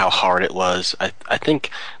how hard it was, I think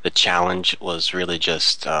the challenge was really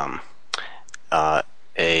just an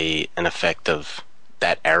effect of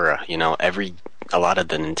that era. A lot of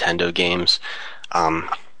the Nintendo games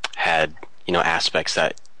had aspects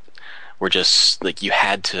that were just you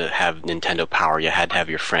had to have Nintendo Power. You had to have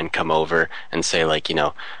your friend come over and say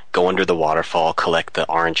go under the waterfall, collect the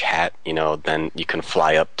orange hat. Then you can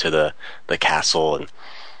fly up to the castle, and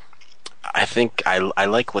I think I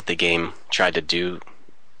like what the game tried to do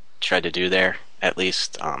there at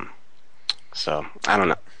least. So I don't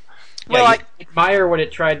know. Yeah, Well, you admire what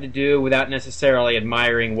it tried to do without necessarily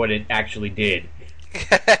admiring what it actually did.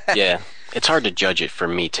 Yeah, it's hard to judge it for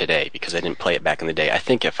me today because I didn't play it back in the day. I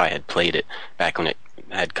think if I had played it back when it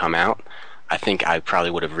had come out, I think I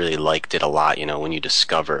probably would have really liked it a lot. You know, when you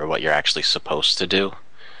discover what you're actually supposed to do.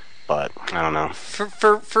 But I don't know.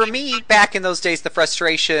 For me, back in those days, the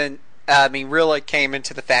frustration, really came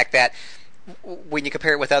into the fact that when you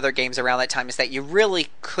compare it with other games around that time, is that you really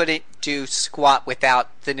couldn't do squat without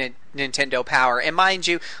the Nintendo Power. And mind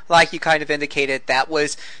you, like you kind of indicated, that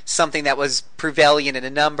was something that was prevalent in a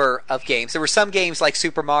number of games. There were some games like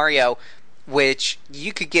Super Mario, which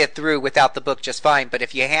you could get through without the book just fine, but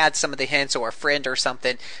if you had some of the hints or a friend or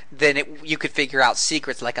something, then you could figure out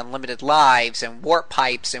secrets like unlimited lives and warp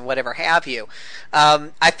pipes and whatever have you.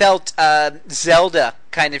 I felt Zelda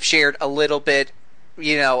kind of shared a little bit,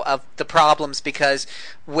 of the problems, because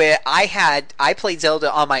where I played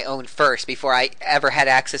Zelda on my own first before I ever had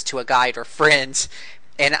access to a guide or friends,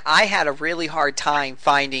 and I had a really hard time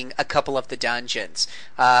finding a couple of the dungeons.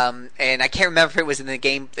 And I can't remember if it was in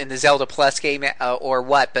the Zelda Plus game or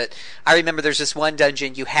what, but I remember there's this one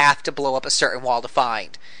dungeon you have to blow up a certain wall to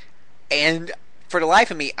find. And for the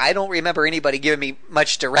life of me, I don't remember anybody giving me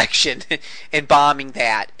much direction in bombing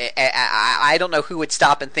that. I don't know who would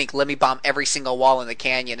stop and think, let me bomb every single wall in the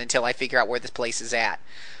canyon until I figure out where this place is at.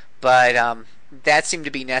 But that seemed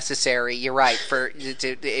to be necessary. You're right.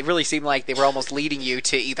 It really seemed like they were almost leading you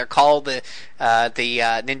to either call the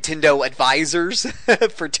Nintendo advisors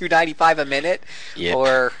for $2.95 a minute, Yep.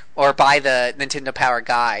 or buy the Nintendo Power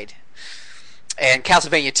Guide. And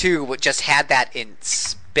Castlevania 2 just had that in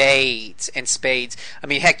spades and spades. I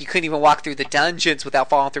mean, heck, you couldn't even walk through the dungeons without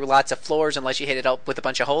falling through lots of floors unless you hit it up with a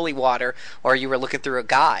bunch of holy water or you were looking through a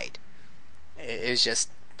guide. It was just,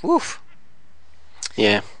 woof.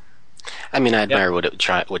 Yeah. I mean, I admire what it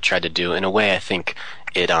tried to do. In a way, I think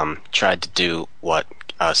it tried to do what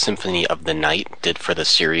Symphony of the Night did for the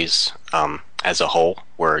series as a whole,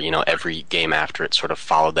 where every game after it sort of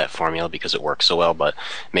followed that formula because it worked so well. But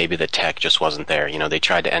maybe the tech just wasn't there. They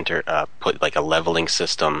tried to put like a leveling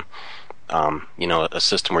system, a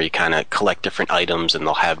system where you kind of collect different items and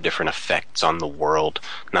they'll have different effects on the world.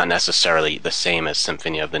 Not necessarily the same as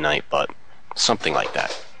Symphony of the Night, but something like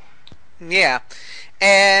that. Yeah,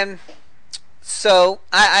 and so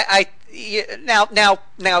now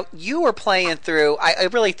you were playing through. I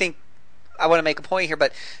really think I want to make a point here,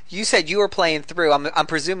 but you said you were playing through. I'm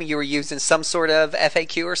presuming you were using some sort of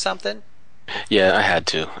FAQ or something. Yeah, I had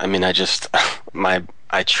to. I mean, I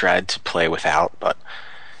tried to play without, but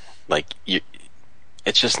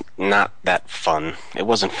it's just not that fun. It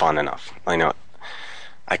wasn't fun enough. I know.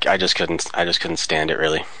 I just couldn't stand it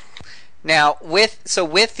really. Now, with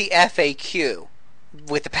the FAQ,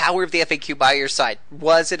 with the power of the FAQ by your side,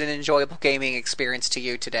 was it an enjoyable gaming experience to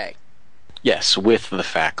you today? Yes, with the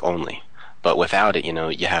FAQ only. But without it,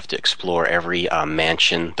 you have to explore every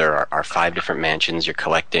mansion. There are 5 different mansions. You're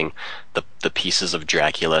collecting the pieces of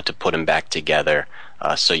Dracula to put him back together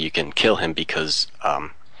so you can kill him because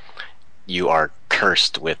you are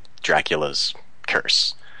cursed with Dracula's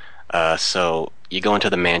curse. So you go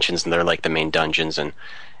into the mansions, and they're like the main dungeons, and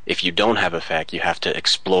if you don't have a FAQ, you have to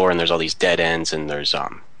explore, and there's all these dead ends, and there's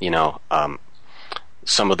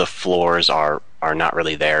some of the floors are not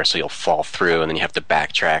really there, so you'll fall through, and then you have to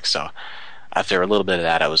backtrack. So after a little bit of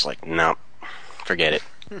that, I was like, no, forget it.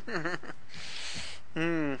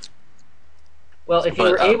 Well, if you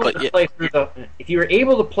were able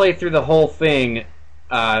to play through the whole thing,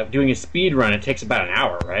 doing a speed run, it takes about an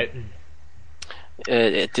hour, right?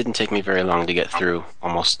 It didn't take me very long to get through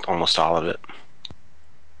almost all of it.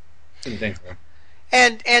 Didn't think so.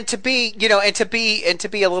 And to be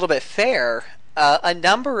a little bit fair, a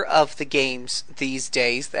number of the games these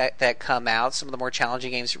days that come out, some of the more challenging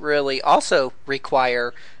games, really also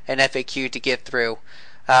require an FAQ to get through.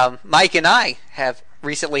 Mike and I have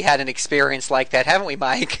recently had an experience like that, haven't we,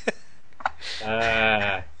 Mike?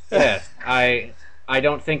 Yes. I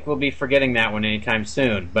don't think we'll be forgetting that one anytime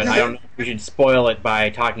soon, but I don't know if we should spoil it by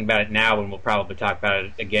talking about it now when we'll probably talk about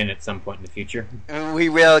it again at some point in the future. We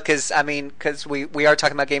will, because we are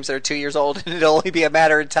talking about games that are 2 years old, and it'll only be a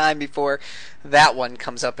matter of time before that one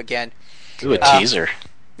comes up again. Ooh, a teaser.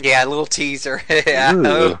 Yeah, a little teaser. Yeah.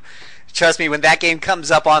 Oh, trust me, when that game comes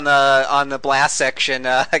up on the blast section,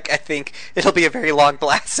 I think it'll be a very long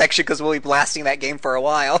blast section because we'll be blasting that game for a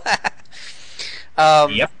while.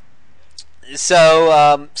 Yep.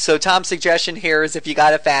 So Tom's suggestion here is if you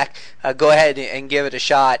got a FAQ, go ahead and give it a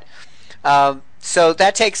shot. So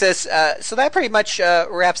that takes us. So that pretty much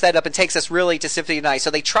wraps that up and takes us really to Symphony of the Night. So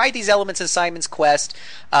they tried these elements in Simon's Quest.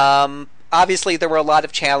 Obviously, there were a lot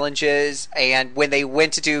of challenges, and when they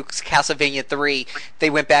went to do Castlevania 3, they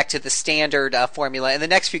went back to the standard formula. And the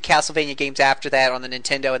next few Castlevania games after that on the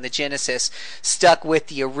Nintendo and the Genesis stuck with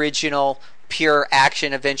the original pure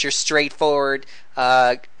action adventure, straightforward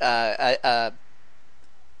game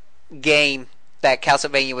that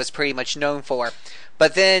Castlevania was pretty much known for.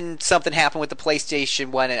 But then something happened with the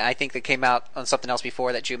PlayStation 1, and I think that came out on something else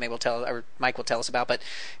before that Jume will tell, or Mike will tell us about. But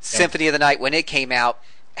Symphony of the Night, when it came out,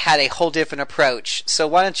 had a whole different approach. So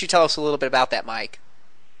why don't you tell us a little bit about that, Mike?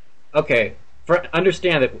 Okay,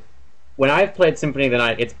 understand that when I've played Symphony of the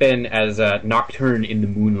Night, it's been as Nocturne in the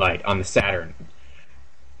Moonlight on the Saturn.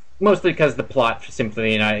 Mostly because the plot for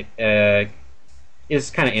Symphony of the Night is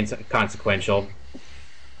kind of inconsequential.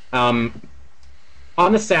 On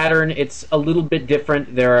the Saturn, it's a little bit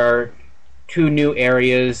different. There are two new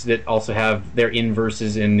areas that also have their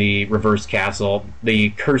inverses in the Reverse Castle.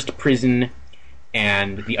 The Cursed Prison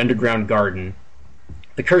and the Underground Garden.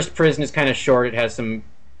 The Cursed Prison is kind of short. It has some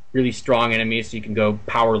really strong enemies, so you can go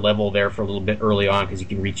power level there for a little bit early on because you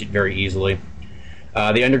can reach it very easily.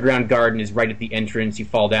 The Underground Garden is right at the entrance. You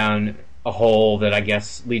fall down a hole that I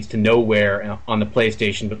guess leads to nowhere on the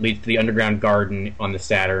PlayStation, but leads to the Underground Garden on the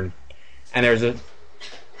Saturn. And there's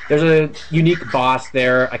a unique boss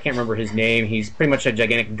there. I can't remember his name. He's pretty much a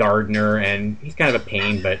gigantic gardener, and he's kind of a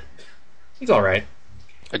pain, but he's all right.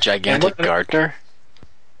 A gigantic gardener?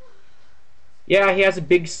 Yeah, he has a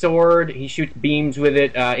big sword. He shoots beams with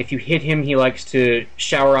it. If you hit him, he likes to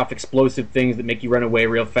shower off explosive things that make you run away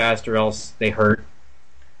real fast, or else they hurt.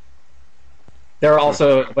 There are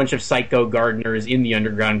also a bunch of psycho gardeners in the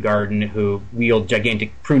Underground Garden who wield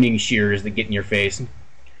gigantic pruning shears that get in your face.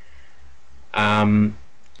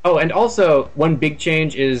 Oh, and also, one big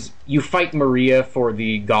change is you fight Maria for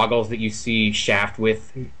the goggles that you see Shaft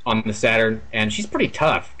with on the Saturn, and she's pretty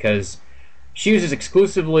tough, because she uses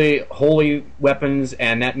exclusively holy weapons,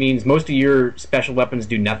 and that means most of your special weapons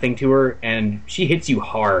do nothing to her, and she hits you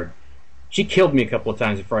hard. She killed me a couple of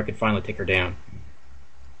times before I could finally take her down.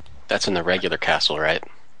 That's in the regular castle, right?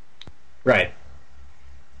 Right.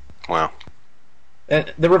 Wow.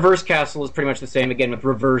 The Reverse Castle is pretty much the same, again, with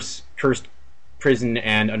Reverse, Cursed Prison,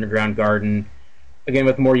 and Underground Garden. Again,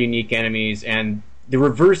 with more unique enemies, and the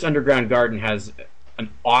Reverse Underground Garden has an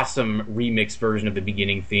awesome remix version of the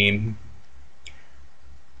beginning theme.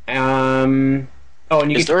 And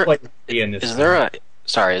you get to play Maria in this. Is there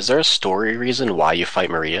a story reason why you fight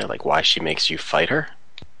Maria? Like, why she makes you fight her?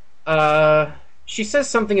 She says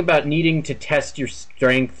something about needing to test your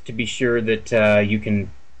strength to be sure that you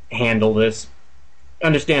can handle this.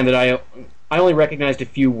 Understand that I only recognized a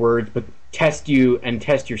few words, but test you and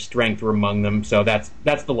test your strength were among them, so that's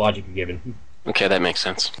the logic you're given. Okay, that makes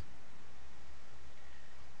sense.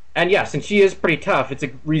 And yeah, since she is pretty tough, it's a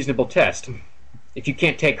reasonable test. If you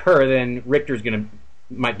can't take her, then Richter's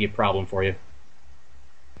might be a problem for you.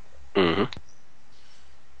 Mm-hmm.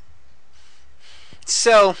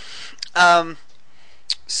 So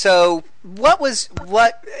what was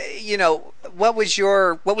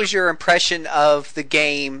your impression of the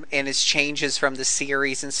game and its changes from the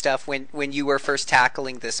series and stuff when you were first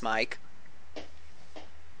tackling this, Mike?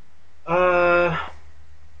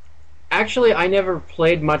 Actually, I never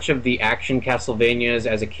played much of the action Castlevanias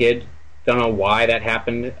as a kid. Don't know why that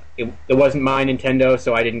happened. It wasn't my Nintendo,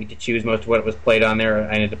 so I didn't get to choose most of what was played on there.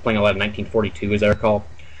 I ended up playing a lot of 1942, as I recall.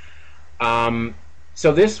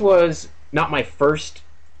 So this was not my first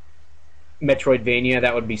Metroidvania.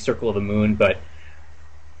 That would be Circle of the Moon, but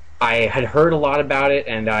I had heard a lot about it,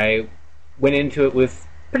 and I went into it with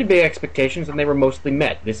pretty big expectations, and they were mostly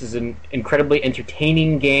met. This is an incredibly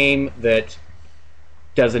entertaining game that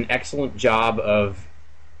does an excellent job of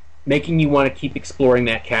making you want to keep exploring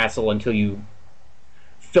that castle until you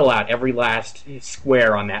fill out every last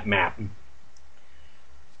square on that map.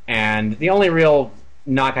 And the only real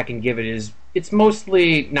knock I can give it is it's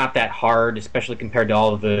mostly not that hard, especially compared to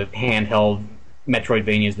all of the handheld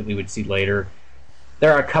Metroidvanias that we would see later.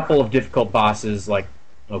 There are a couple of difficult bosses, like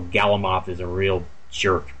Galamoth is a real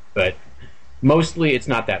jerk, but mostly it's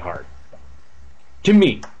not that hard. To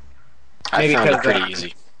me. I found it pretty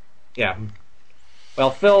easy. Yeah.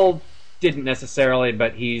 Well, Phil didn't necessarily,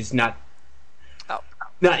 but he's not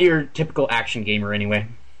your typical action gamer anyway.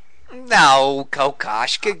 No, oh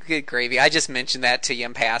gosh, good gravy. I just mentioned that to you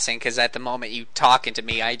in passing because at the moment you talking to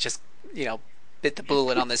me, I just, bit the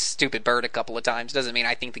bullet on this stupid bird a couple of times. Doesn't mean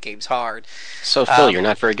I think the game's hard. So, Phil, you're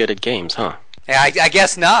not very good at games, huh? Yeah, I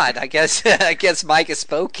guess not. I guess Mike has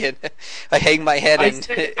spoken. I hang my head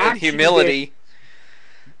in humility.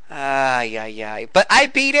 Yeah. But I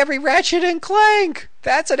beat every Ratchet and Clank.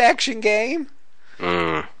 That's an action game.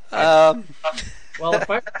 Mm. Well,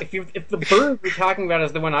 if the bird you're talking about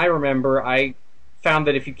is the one I remember, I found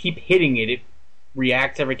that if you keep hitting it, it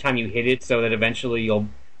reacts every time you hit it, so that eventually you'll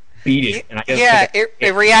beat it. And I guess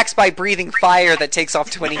it reacts by breathing fire that takes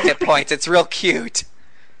off 20 hit points. It's real cute.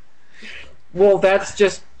 Well, that's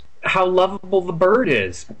just how lovable the bird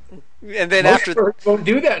is. And then Most birds won't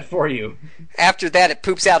do that for you. After that, it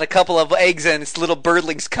poops out a couple of eggs, and its little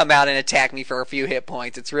birdlings come out and attack me for a few hit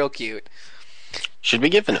points. It's real cute. Should we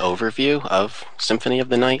give an overview of Symphony of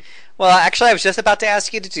the Night? Well, actually, I was just about to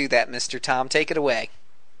ask you to do that, Mr. Tom. Take it away.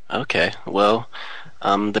 Okay, well,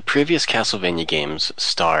 the previous Castlevania games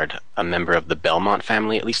starred a member of the Belmont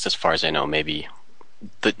family, at least as far as I know, maybe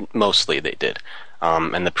mostly they did.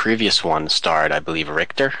 And the previous one starred, I believe,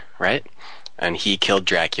 Richter, right? And he killed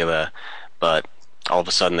Dracula, but all of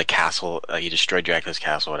a sudden the castle, he destroyed Dracula's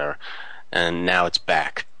castle, whatever, and now it's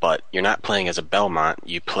back. But you're not playing as a Belmont,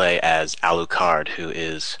 you play as Alucard, who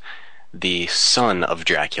is the son of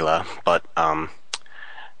Dracula, but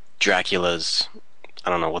Dracula's, I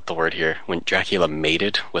don't know what the word here, when Dracula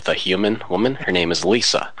mated with a human woman, her name is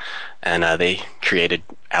Lisa, and they created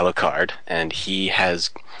Alucard, and he has,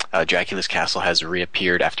 Dracula's castle has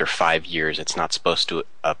reappeared after 5 years. It's not supposed to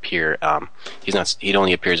appear, he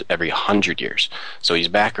only appears every 100 years, so he's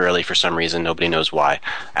back early for some reason, nobody knows why.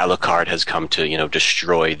 Alucard has come to,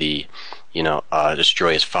 destroy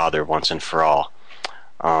destroy his father once and for all.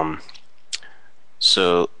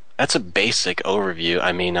 So, that's a basic overview.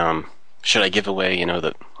 I mean, should I give away,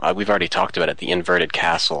 that we've already talked about it, the inverted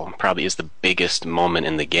castle probably is the biggest moment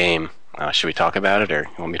in the game. Should we talk about it, or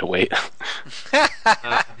you want me to wait?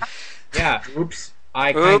 Yeah, oops.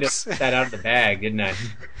 I kind of put that out of the bag, didn't I?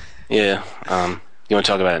 Yeah, you want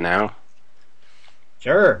to talk about it now?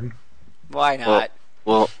 Sure. Why not?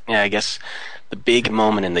 Well, yeah, I guess the big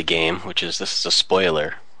moment in the game, this is a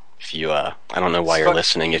spoiler. If you, I don't know why you're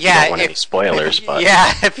listening if you don't want any spoilers, but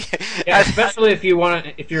yeah, especially if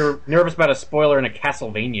you're nervous about a spoiler in a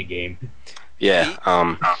Castlevania game.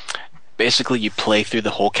 Yeah, basically you play through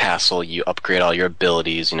the whole castle, you upgrade all your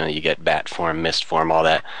abilities, you get bat form, mist form, all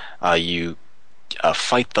that. You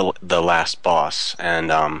fight the last boss,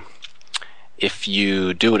 and if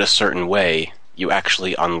you do it a certain way, you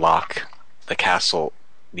actually unlock the castle,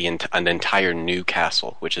 an entire new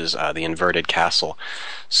castle, which is the inverted castle.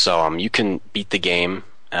 So you can beat the game.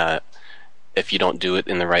 If you don't do it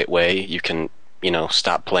in the right way, you can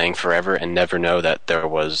stop playing forever and never know that there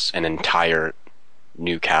was an entire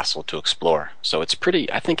new castle to explore. So it's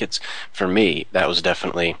I think it's, for me, that was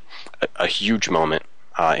definitely a huge moment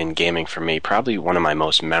in gaming for me, probably one of my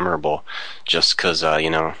most memorable, just because I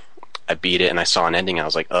beat it and I saw an ending, I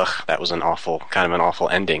was like, ugh, that was kind of an awful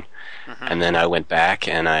ending. Mm-hmm. And then I went back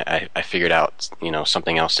and I figured out,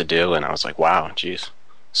 something else to do, and I was like, wow, geez,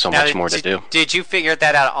 much more to do. Did you figure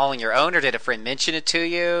that out all on your own, or did a friend mention it to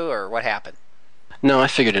you, or what happened? No, I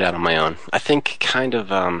figured it out on my own. I think kind of,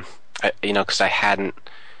 because I hadn't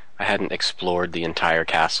explored the entire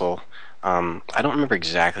castle. I don't remember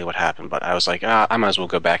exactly what happened, but I was like, I might as well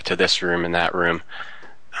go back to this room and that room,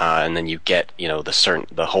 and then you get,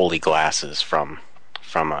 the holy glasses from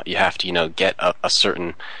you have to, get a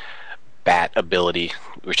certain bat ability,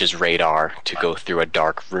 which is radar, to go through a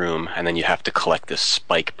dark room, and then you have to collect this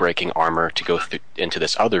spike-breaking armor to go into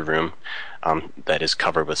this other room that is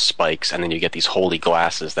covered with spikes, and then you get these holy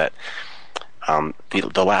glasses that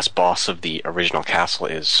the last boss of the original castle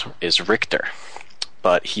is Richter,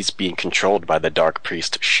 but he's being controlled by the Dark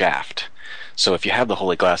Priest Shaft. So if you have the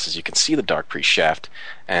holy glasses, you can see the Dark Priest Shaft,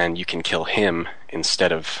 and you can kill him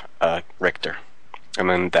instead of Richter, and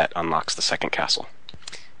then that unlocks the second castle.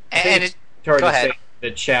 And go ahead.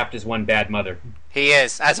 That Shaft is one bad mother. He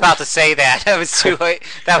is. I was about to say that.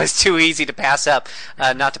 That was too easy to pass up.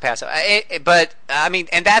 Not to pass up. But I mean,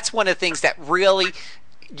 and that's one of the things that really,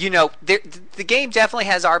 the game definitely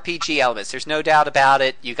has RPG elements. There's no doubt about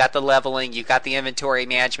it. You got the leveling, you got the inventory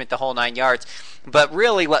management, the whole 9 yards. But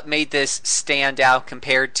really, what made this stand out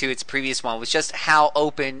compared to its previous one was just how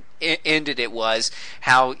open-ended it was.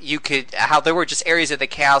 How there were just areas of the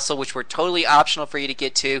castle which were totally optional for you to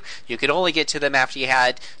get to. You could only get to them after you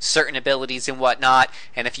had certain abilities and whatnot.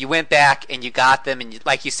 And if you went back and you got them, and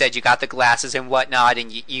like you said, you got the glasses and whatnot,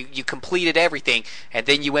 and you completed everything, and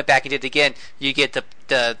then you went back and did it again, you get the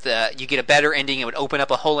you get a better ending. It would open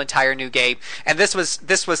up a whole entire new game, and this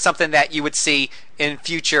was something that you would see in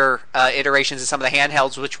future iterations of some of the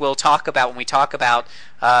handhelds, which we'll talk about when we talk about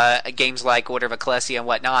games like Order of Ecclesia and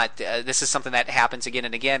whatnot. This is something that happens again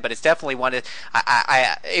and again, but it's definitely one of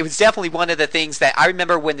it was definitely one of the things that I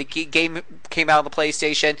remember when the game came out on the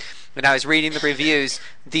PlayStation. When I was reading the reviews,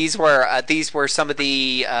 these were some of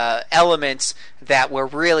the elements that were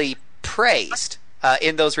really praised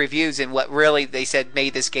in those reviews, and what really they said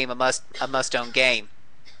made this game a must-own game.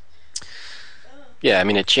 Yeah, I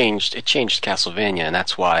mean it changed Castlevania, and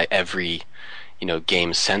that's why every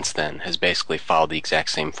game since then has basically followed the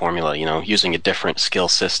exact same formula. Using a different skill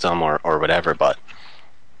system or whatever, but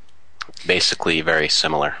basically very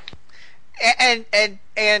similar. And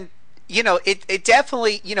it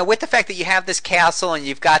definitely, with the fact that you have this castle and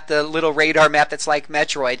you've got the little radar map that's like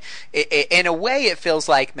Metroid, in a way it feels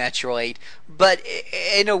like Metroid, but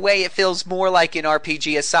in a way it feels more like an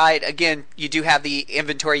RPG. Aside, again, you do have the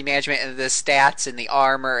inventory management and the stats and the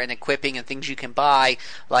armor and equipping and things you can buy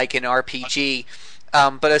like an RPG.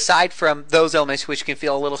 But aside from those elements, which can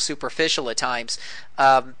feel a little superficial at times,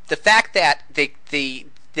 the fact that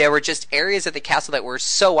there were just areas of the castle that were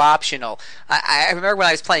so optional. I remember when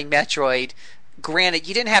I was playing Metroid, granted,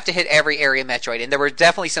 you didn't have to hit every area of Metroid, and there were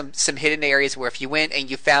definitely some hidden areas where if you went and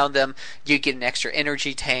you found them, you'd get an extra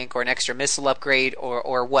energy tank or an extra missile upgrade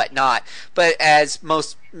or whatnot. But as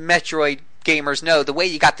most Metroid gamers know, the way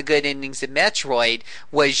you got the good endings in Metroid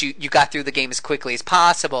was you got through the game as quickly as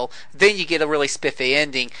possible. Then you get a really spiffy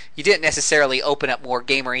ending. You didn't necessarily open up more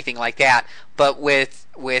game or anything like that. But with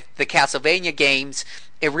the Castlevania games,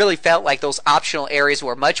 it really felt like those optional areas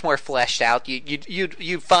were much more fleshed out.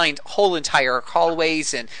 You'd find whole entire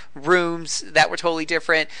hallways and rooms that were totally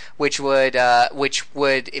different, which would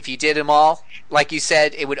if you did them all, like you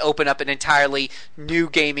said, it would open up an entirely new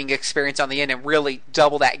gaming experience on the end and really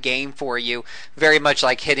double that game for you. Very much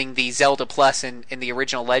like hitting the Zelda Plus in the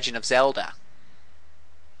original Legend of Zelda.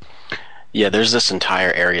 Yeah, there's this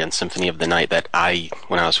entire area in Symphony of the Night that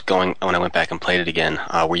when I went back and played it again,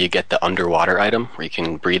 where you get the underwater item, where you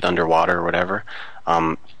can breathe underwater or whatever.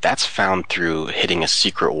 That's found through hitting a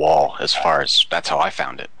secret wall. That's how I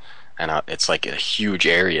found it, and it's like a huge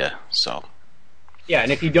area. So. Yeah,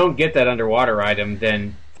 and if you don't get that underwater item,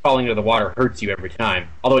 then falling into the water hurts you every time.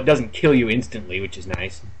 Although it doesn't kill you instantly, which is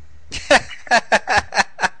nice.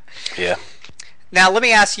 Yeah. Now, let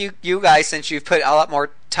me ask you guys, since you've put a lot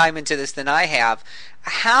more time into this than I have,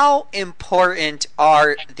 how important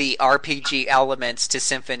are the RPG elements to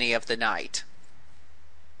Symphony of the Night?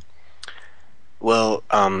 Well,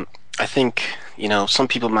 I think, some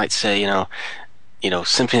people might say,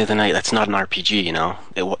 Symphony of the Night, that's not an RPG,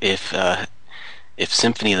 If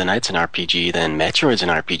Symphony of the Night's an RPG, then Metroid's an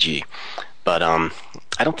RPG. But I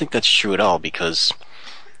don't think that's true at all, because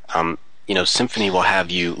Symphony will have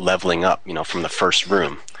you leveling up, from the first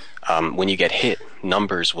room. When you get hit,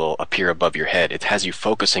 numbers will appear above your head. It has you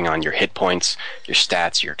focusing on your hit points, your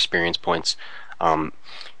stats, your experience points.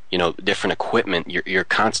 Different equipment. You're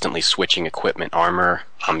constantly switching equipment, armor.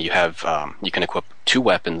 You can equip 2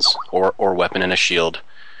 weapons or weapon and a shield.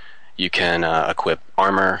 You can equip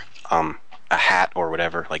armor, a hat or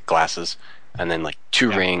whatever, like glasses, and then like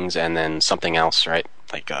 2 rings, and then something else, right?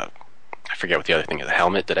 Like I forget what the other thing is. A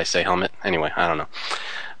helmet? Did I say helmet? Anyway, I don't know.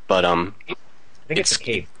 But I think it's a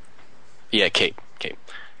cape. Yeah, cape.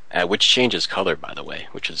 Which changes color, by the way,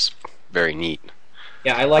 which is very neat.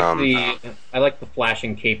 Yeah, I like the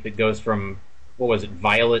flashing cape that goes from, what was it,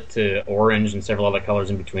 violet to orange and several other colors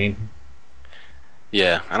in between.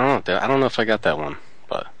 Yeah, I don't know if I got that one,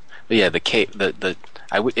 but yeah, the cape. It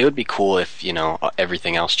would be cool if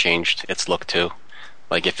everything else changed its look too,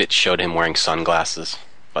 like if it showed him wearing sunglasses.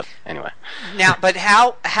 But anyway. Now, but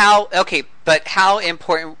how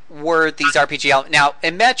important were these RPG elements? Now,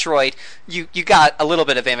 in Metroid, you got a little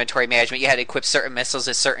bit of inventory management. You had to equip certain missiles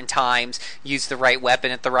at certain times, use the right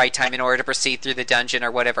weapon at the right time in order to proceed through the dungeon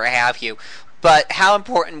or whatever have you. But how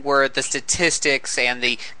important were the statistics and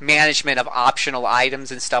the management of optional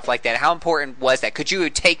items and stuff like that? How important was that? Could you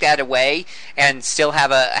take that away and still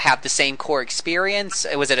have the same core experience?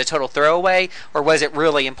 Was it a total throwaway, or was it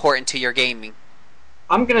really important to your gaming?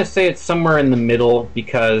 I'm going to say it's somewhere in the middle,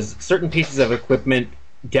 because certain pieces of equipment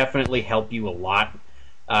definitely help you a lot.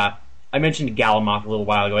 I mentioned Galamoth a little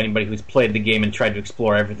while ago. Anybody who's played the game and tried to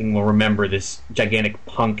explore everything will remember this gigantic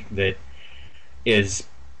punk that is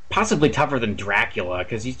possibly tougher than Dracula,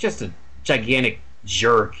 because he's just a gigantic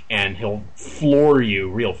jerk and he'll floor you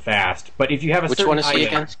real fast. But if you have a Which one is he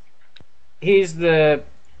again? He's the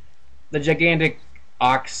gigantic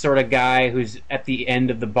ox sort of guy who's at the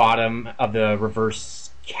end of the bottom of the reverse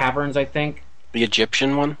caverns, I think. The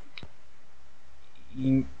Egyptian one?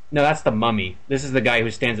 No, that's the Mummy. This is the guy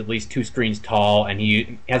who stands at least 2 screens tall, and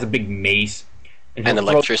he has a big mace. And he'll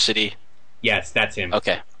throw- electricity? Yes, that's him.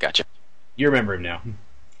 Okay, gotcha. You remember him now.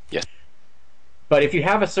 Yes. But if you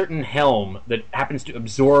have a certain helm that happens to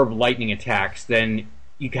absorb lightning attacks, then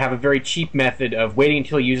you can have a very cheap method of waiting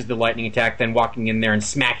until he uses the lightning attack, then walking in there and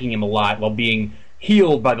smacking him a lot while being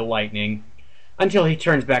healed by the lightning, until he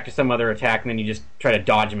turns back to some other attack, and then you just try to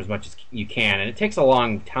dodge him as much as you can. And it takes a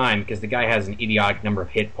long time because the guy has an idiotic number of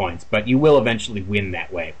hit points, but you will eventually win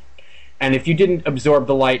that way. And if you didn't absorb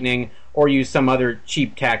the lightning or use some other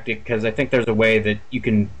cheap tactic, because I think there's a way that you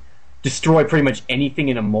can destroy pretty much anything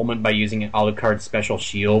in a moment by using an Alucard's special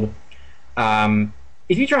shield.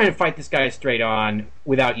 If you try and fight this guy straight on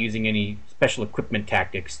without using any special equipment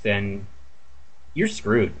tactics, then you're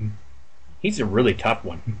screwed. He's a really tough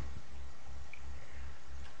one.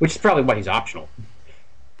 Which is probably why he's optional.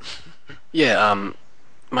 Yeah,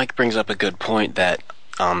 Mike brings up a good point that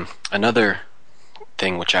another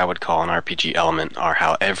thing which I would call an RPG element are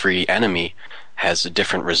how every enemy has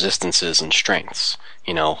different resistances and strengths.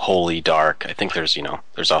 Holy, dark. I think there's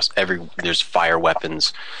also there's fire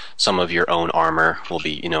weapons. Some of your own armor will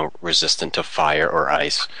be resistant to fire or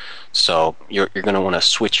ice. So you're going to want to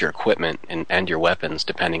switch your equipment and your weapons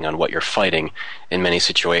depending on what you're fighting in many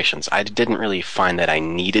situations. I didn't really find that I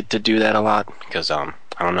needed to do that a lot because I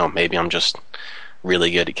don't know, maybe I'm just really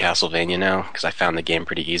good at Castlevania now because I found the game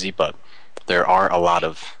pretty easy. But there are a lot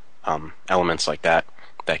of elements like that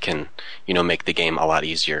can make the game a lot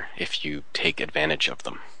easier if you take advantage of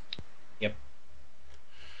them. Yep.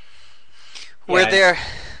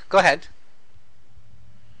 Go ahead.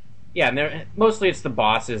 Yeah, and mostly it's the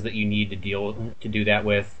bosses that you need to do that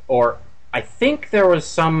with. Or I think there was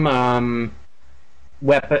some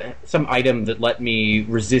some item that let me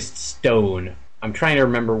resist stone. I'm trying to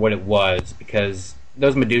remember what it was because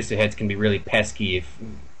those Medusa heads can be really pesky if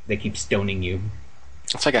they keep stoning you.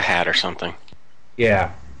 It's like a hat or something.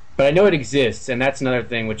 Yeah, but I know it exists, and that's another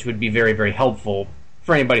thing which would be very, very helpful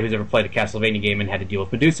for anybody who's ever played a Castlevania game and had to deal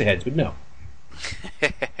with Medusa heads would know.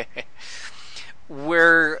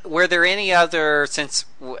 Were there any other,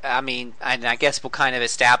 and I guess we'll kind of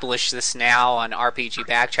establish this now on RPG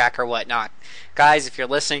Backtrack or whatnot. Guys, if you're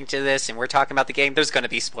listening to this and we're talking about the game, there's going to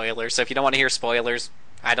be spoilers, so if you don't want to hear spoilers,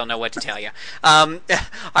 I don't know what to tell you.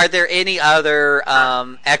 Are there any other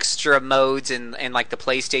extra modes in like the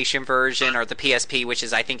PlayStation version or the PSP, which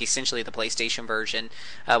is I think essentially the PlayStation version,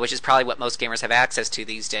 which is probably what most gamers have access to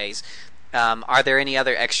these days? Are there any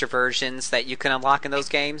other extra versions that you can unlock in those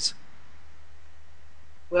games?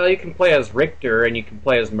 Well, you can play as Richter and you can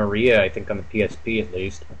play as Maria, I think on the PSP at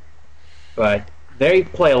least. But they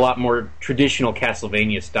play a lot more traditional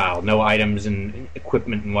Castlevania style. No items and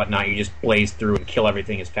equipment and whatnot. You just blaze through and kill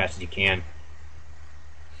everything as fast as you can.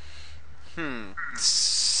 Are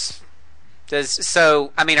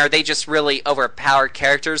they just really overpowered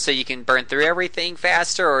characters so you can burn through everything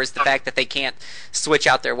faster, or is the fact that they can't switch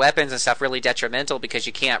out their weapons and stuff really detrimental because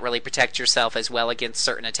you can't really protect yourself as well against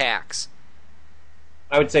certain attacks?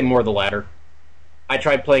 I would say more the latter. I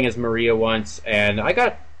tried playing as Maria once, and I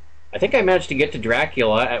think I managed to get to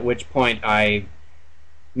Dracula, at which point I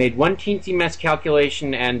made one teensy mess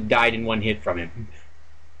calculation and died in one hit from him.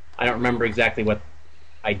 I don't remember exactly what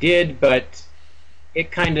I did, but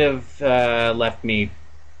it kind of left me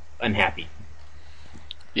unhappy.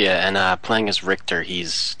 Yeah, and playing as Richter,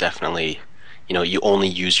 he's definitely, you only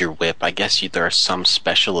use your whip. I guess there are some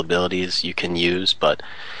special abilities you can use, but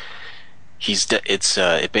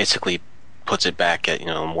it basically puts it back at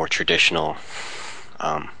a more traditional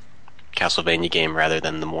Castlevania game rather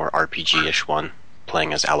than the more RPG-ish one,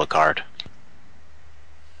 playing as Alucard.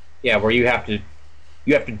 Yeah, where you have to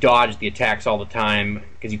dodge the attacks all the time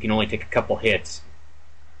because you can only take a couple hits.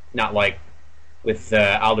 Not like with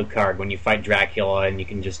Alucard when you fight Dracula and you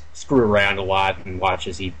can just screw around a lot and watch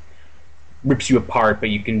as he rips you apart, but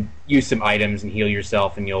you can use some items and heal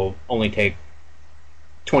yourself and you'll only take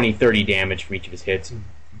 20, 30 damage from each of his hits.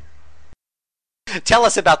 Tell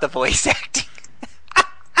us about the voice acting.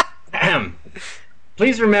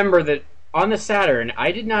 Please remember that on the Saturn,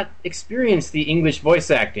 I did not experience the English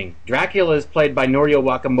voice acting. Dracula is played by Norio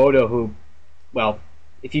Wakamoto, who, well,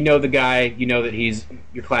 if you know the guy, you know that he's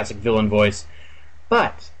your classic villain voice.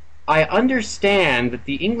 But I understand that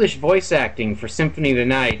the English voice acting for Symphony of the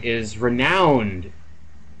Night is renowned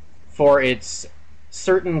for its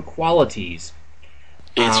certain qualities.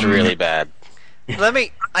 It's really bad. Let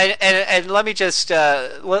me just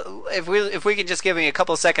if we can just give me a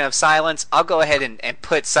couple seconds of silence, I'll go ahead and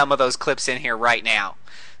put some of those clips in here right now.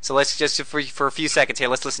 So let's just for a few seconds here,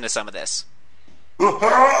 let's listen to some of this.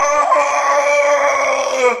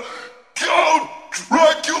 Count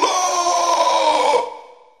Dracula!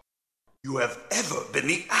 You have ever been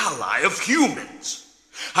the ally of humans.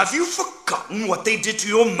 Have you forgotten what they did to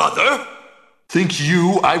your mother? Think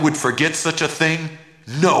you I would forget such a thing?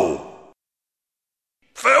 No.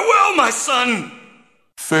 Farewell, my son!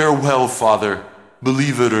 Farewell, father.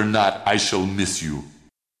 Believe it or not, I shall miss you.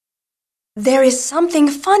 There is something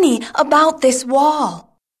funny about this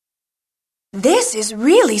wall. This is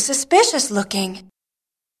really suspicious looking.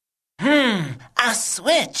 A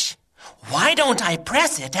switch. Why don't I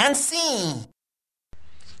press it and see?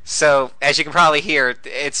 So, as you can probably hear,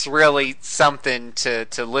 it's really something to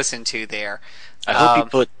listen to there. I hope you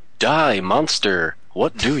put "Die, monster.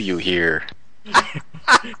 What do you here?"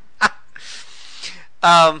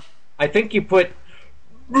 I think you put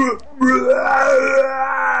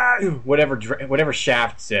whatever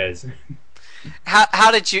Shaft says.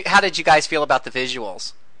 How did you guys feel about the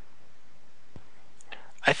visuals?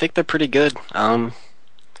 I think they're pretty good.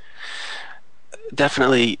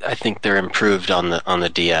 Definitely, I think they're improved on the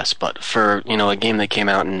DS. But for a game that came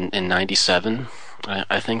out in '97,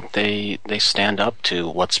 I think they stand up to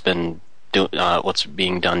what's being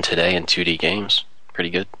done today in 2D games. Pretty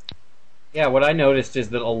good. Yeah, what I noticed is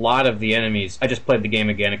that a lot of the enemies. I just played the game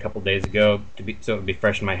again a couple days ago so it would be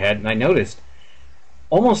fresh in my head, and I noticed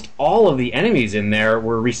almost all of the enemies in there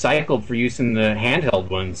were recycled for use in the handheld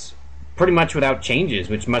ones, pretty much without changes,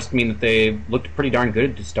 which must mean that they looked pretty darn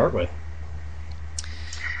good to start with.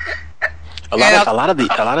 A lot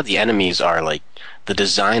of the enemies are like, the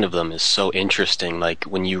design of them is so interesting. Like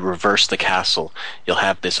when you reverse the castle, you'll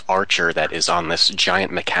have this archer that is on this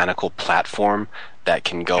giant mechanical platform that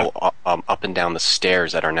can go up and down the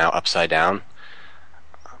stairs that are now upside down.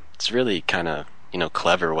 It's really kind of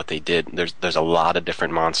clever what they did. There's a lot of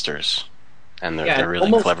different monsters, and they're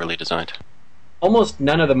really cleverly designed. Almost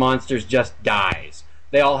none of the monsters just dies.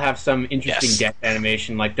 They all have some interesting death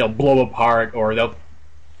animation, like they'll blow apart, or they'll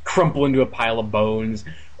crumple into a pile of bones,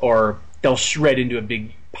 or they'll shred into a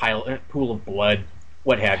big pool of blood,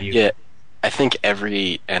 what have you. Yeah, I think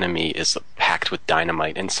every enemy is packed with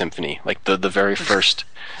dynamite in Symphony. Like the very first,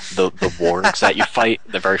 the wargs that you fight,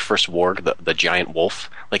 the very first warg, the giant wolf,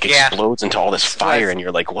 explodes into all this fire, and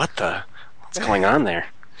you're like, what's going on there?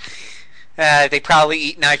 They probably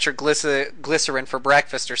eat nitroglycerin for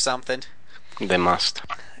breakfast or something. They must.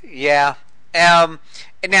 Yeah.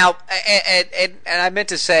 Now, and I meant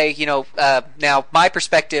to say, now my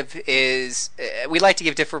perspective is we like to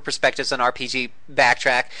give different perspectives on RPG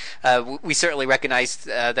Backtrack. We certainly recognize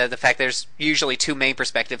the fact there's usually two main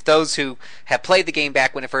perspectives: those who have played the game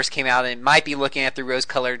back when it first came out and might be looking at through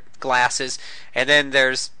rose-colored glasses, and then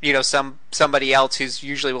there's somebody else who's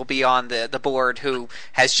usually will be on the board who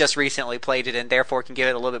has just recently played it and therefore can give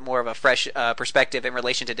it a little bit more of a fresh perspective in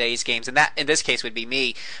relation to today's games, and that in this case would be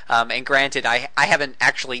me. And granted, I haven't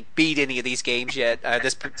actually beat any of these games yet,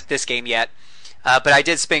 this game yet, but I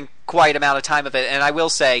did spend quite amount of time of it, and I will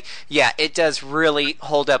say, yeah, it does really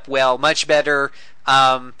hold up well, much better.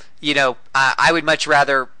 I would much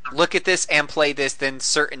rather look at this and play this than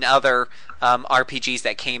certain other RPGs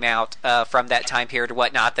that came out from that time period or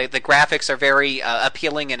whatnot. The graphics are very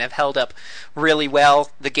appealing and have held up really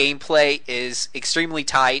well. The gameplay is extremely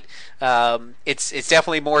tight. It's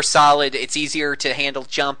definitely more solid. It's easier to handle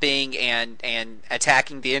jumping and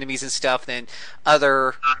attacking the enemies and stuff than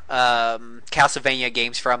other Castlevania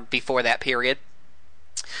games from before that period.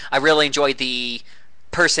 I really enjoyed the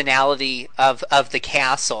personality of the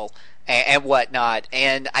castle and whatnot,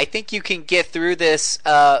 and I think you can get through this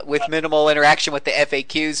with minimal interaction with the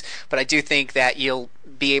FAQs, but I do think that you'll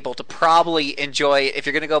be able to probably enjoy it. If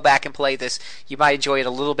you're going to go back and play this, you might enjoy it a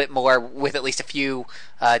little bit more with at least a few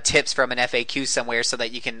tips from an FAQ somewhere so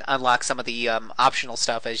that you can unlock some of the optional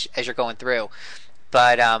stuff as you're going through.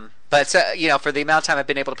 But for the amount of time I've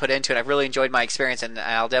been able to put into it, I've really enjoyed my experience, and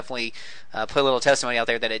I'll definitely put a little testimony out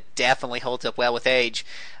there that it definitely holds up well with age.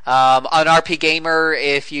 On RP Gamer,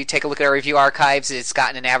 if you take a look at our review archives, it's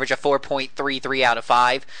gotten an average of 4.33 out of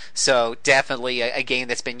 5, so definitely a game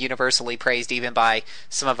that's been universally praised even by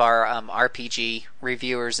some of our RPG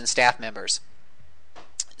reviewers and staff members.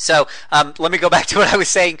 So let me go back to what I was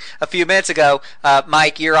saying a few minutes ago.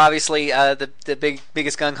 Mike, you're obviously the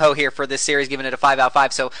biggest gung-ho here for this series, giving it a 5 out of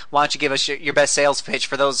 5. So why don't you give us your best sales pitch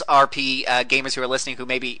for those RP gamers who are listening who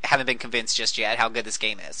maybe haven't been convinced just yet how good this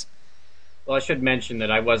game is? Well, I should mention that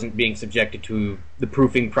I wasn't being subjected to the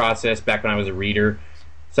proofing process back when I was a reader.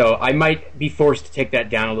 So I might be forced to take that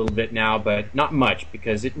down a little bit now, but not much,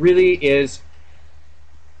 because it really is...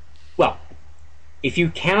 Well... If you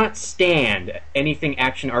cannot stand anything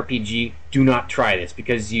action RPG, do not try this,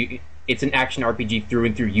 because it it's an action RPG through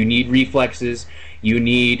and through. You need reflexes, you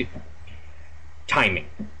need timing.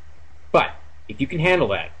 But if you can handle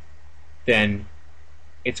that, then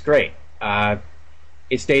it's great.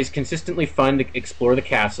 It stays consistently fun to explore the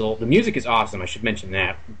castle. The music is awesome, I should mention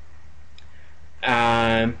that.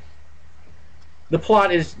 The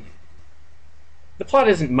plot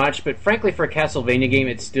isn't much, but frankly for a Castlevania game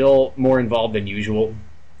it's still more involved than usual.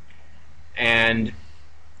 And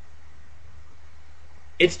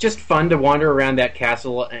it's just fun to wander around that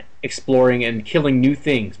castle exploring and killing new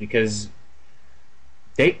things, because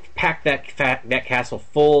they packed that castle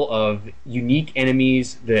full of unique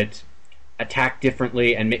enemies that attack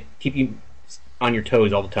differently and keep you on your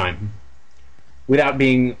toes all the time without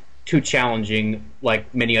being too challenging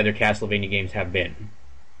like many other Castlevania games have been.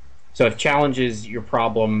 So if challenge is your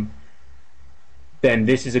problem, then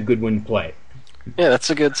this is a good one to play. Yeah, that's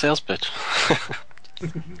a good sales pitch.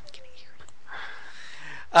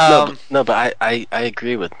 No, but I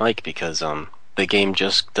agree with Mike, because the game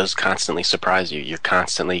just does constantly surprise you. You're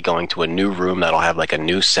constantly going to a new room that'll have like a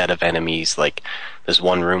new set of enemies. Like there's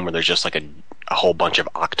one room where there's just like a whole bunch of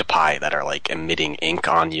octopi that are like emitting ink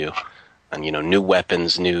on you, and new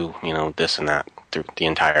weapons, new this and that through the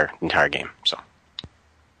entire game. So.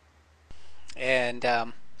 And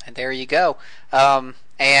there you go.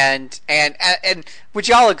 And would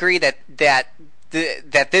y'all agree that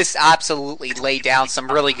this absolutely laid down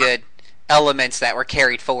some really good elements that were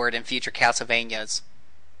carried forward in future Castlevanias?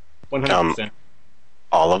 100%.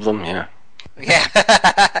 All of them, yeah.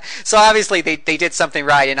 Yeah. So obviously they did something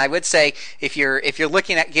right, and I would say if you're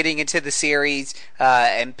looking at getting into the series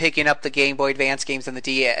and picking up the Game Boy Advance games and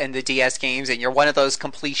the DS games, and you're one of those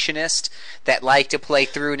completionists that like to play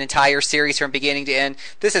through an entire series from beginning to end,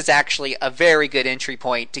 this is actually a very good entry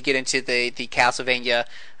point to get into the Castlevania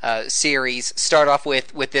series. Start off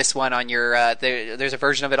with this one on your there's a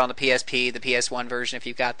version of it on the PSP, the PS1 version if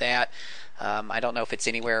you've got that. I don't know if it's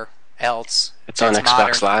anywhere else. It's on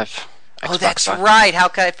Xbox Live. Oh, that's right. How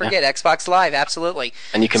could I forget? Yeah. Xbox Live, absolutely.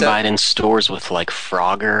 And you can buy it in stores with like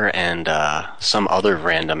Frogger and some other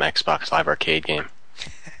random Xbox Live arcade game.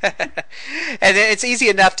 And it's easy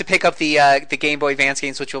enough to pick up the Game Boy Advance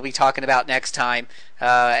games, which we'll be talking about next time,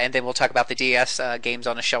 and then we'll talk about the DS games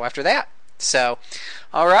on the show after that. So,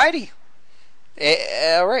 alrighty.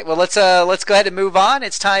 All right. Well, let's go ahead and move on.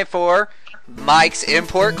 It's time for Mike's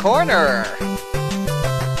Import Corner.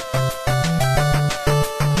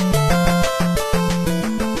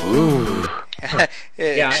 Ooh.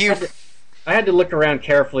 Yeah, I had to look around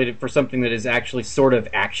carefully for something that is actually sort of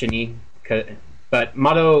action-y, but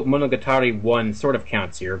Mato Monogatari 1 sort of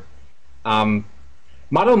counts here. Mato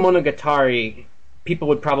Monogatari, people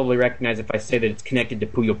would probably recognize if I say that it's connected to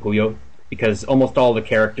Puyo Puyo, because almost all the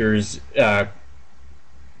characters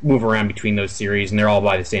move around between those series, and they're all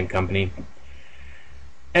by the same company.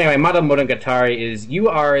 Anyway, Mato Monogatari is,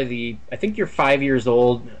 I think you're 5 years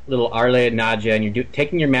old, little Arle Nadja, and you're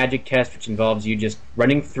taking your magic test, which involves you just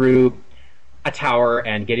running through a tower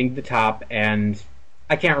and getting to the top, and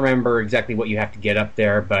I can't remember exactly what you have to get up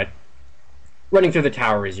there, but running through the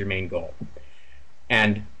tower is your main goal.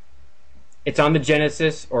 And it's on the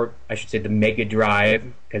Genesis, or I should say the Mega Drive,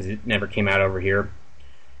 because it never came out over here.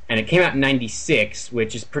 And it came out in 96,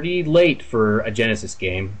 which is pretty late for a Genesis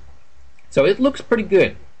game. So it looks pretty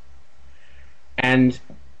good. And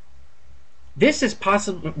this is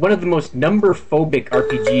possibly one of the most number-phobic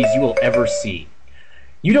RPGs you will ever see.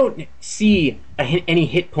 You don't see any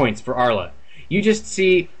hit points for Arla. You just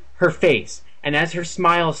see her face. And as her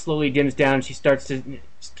smile slowly dims down, she starts to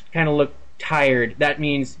kind of look tired. That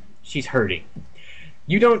means she's hurting.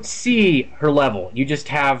 You don't see her level. You just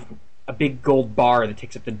have a big gold bar that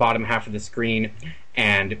takes up the bottom half of the screen,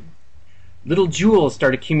 and little jewels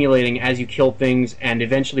start accumulating as you kill things, and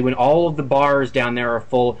eventually when all of the bars down there are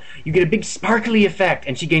full, you get a big sparkly effect,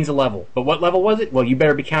 and she gains a level. But what level was it? Well, you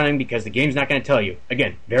better be counting, because the game's not going to tell you.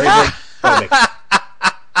 Again, very, very phobic.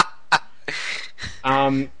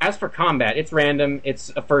 As for combat, it's random.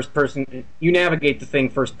 It's a first-person. You navigate the thing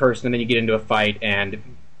first-person, and then you get into a fight, and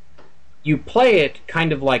you play it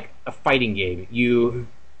kind of like a fighting game. You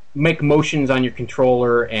make motions on your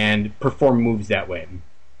controller and perform moves that way.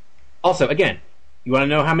 Also, again, you want to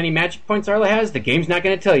know how many magic points Arla has? The game's not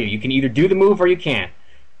going to tell you. You can either do the move or you can't.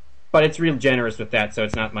 But it's real generous with that, so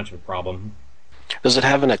it's not much of a problem. Does it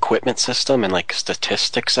have an equipment system and like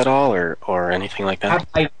statistics at all, or anything like that?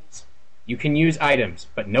 Items. You can use items,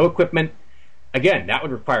 but no equipment. Again, that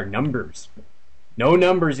would require numbers. No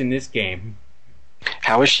numbers in this game.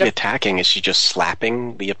 How is she attacking? Is she just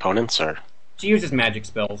slapping the opponents, or? She uses magic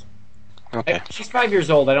spells. Okay. She's 5 years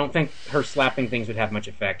old. I don't think her slapping things would have much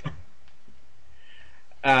effect.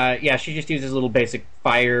 Yeah, she just uses a little basic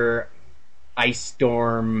fire, ice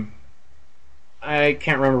storm. I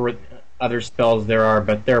can't remember what other spells there are,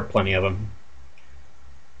 but there are plenty of them.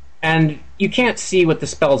 And you can't see what the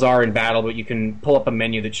spells are in battle, but you can pull up a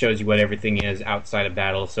menu that shows you what everything is outside of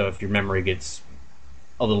battle, so if your memory gets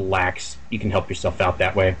a little lax, you can help yourself out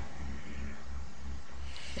that way.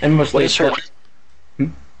 And mostly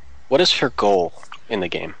what is her goal in the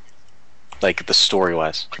game? Like, the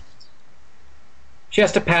story-wise? She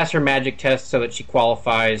has to pass her magic test so that she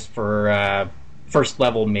qualifies for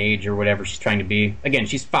first-level mage or whatever she's trying to be. Again,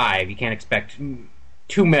 she's 5. You can't expect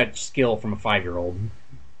too much skill from a 5-year-old.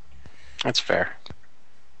 That's fair.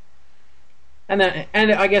 And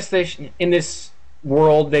I guess in this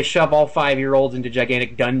world, they shove all 5-year-olds into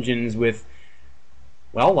gigantic dungeons with,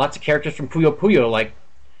 well, lots of characters from Puyo Puyo, like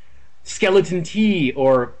Skeleton Tea,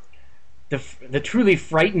 or the truly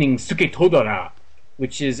frightening Suke Todora,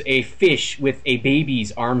 which is a fish with a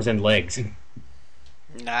baby's arms and legs.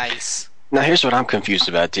 Nice. Now here's what I'm confused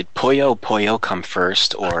about. Did Puyo Puyo come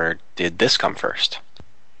first, or did this come first?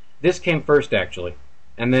 This came first, actually.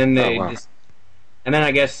 And then and then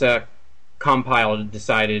I guess Compile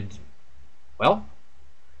decided, well,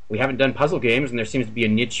 we haven't done puzzle games, and there seems to be a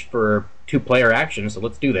niche for 2-player action, so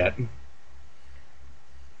let's do that.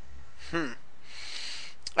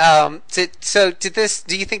 So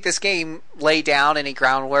do you think this game lay down any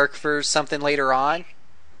groundwork for something later on?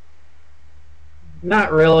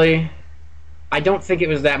 Not really. I don't think it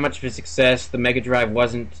was that much of a success. The Mega Drive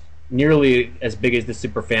wasn't nearly as big as the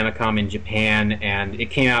Super Famicom in Japan, and it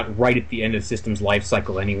came out right at the end of the system's life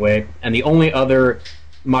cycle anyway. And the only other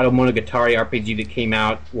Monogatari RPG that came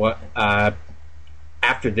out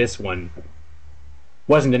after this one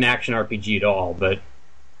wasn't an action RPG at all, but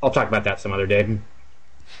I'll talk about that some other day.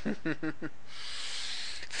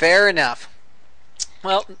 Fair enough.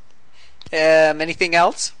 Well, anything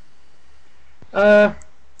else?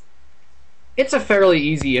 It's a fairly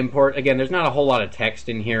easy import. Again, there's not a whole lot of text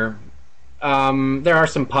in here. There are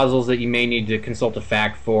some puzzles that you may need to consult a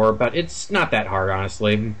FAQ for, but it's not that hard,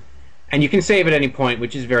 honestly. And you can save at any point,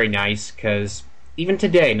 which is very nice, because even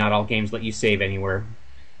today, not all games let you save anywhere.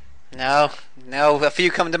 No, a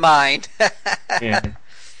few come to mind. Yeah.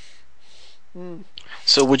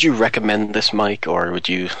 So would you recommend this, Mike, or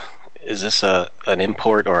is this an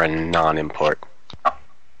import or a non-import?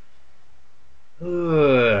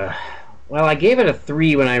 Well, I gave it a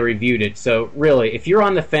 3 when I reviewed it, so really, if you're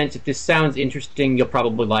on the fence, if this sounds interesting, you'll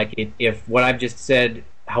probably like it. If what I've just said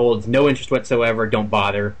holds no interest whatsoever, don't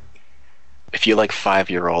bother. If you like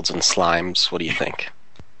 5-year-olds and slimes, what do you think?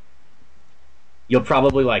 You'll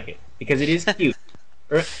probably like it, because it is cute.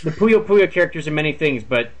 The Puyo Puyo characters are many things,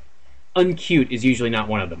 but uncute is usually not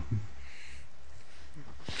one of them.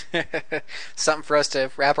 Something for us to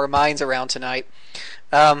wrap our minds around tonight.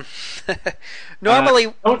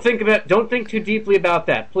 Normally, don't think too deeply about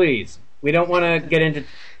that, please. We don't want to get into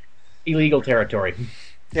illegal territory.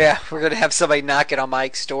 Yeah, we're going to have somebody knocking on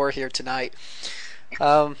Mike's door here tonight.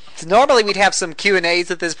 Normally we'd have some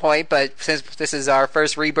Q&As at this point, but since this is our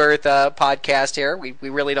first Rebirth podcast here, we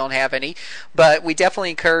really don't have any. But we definitely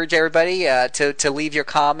encourage everybody to leave your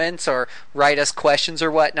comments or write us questions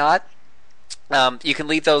or whatnot. You can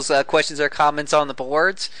leave those questions or comments on the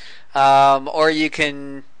boards, or you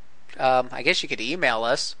can, I guess you could email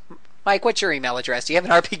us. Mike, what's your email address? Do you have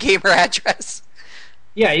an RP Gamer address?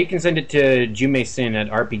 Yeah, you can send it to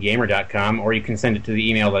jumesin@rpgamer.com, or you can send it to the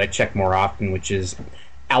email that I check more often, which is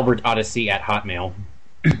albertodyssey@hotmail.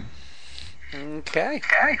 Okay.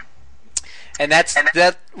 And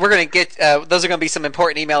that. We're going to get those are going to be some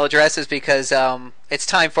important email addresses because it's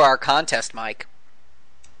time for our contest, Mike.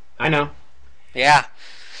 I know. Yeah.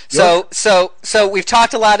 So we've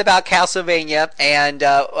talked a lot about Castlevania, and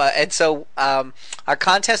so our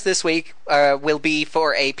contest this week will be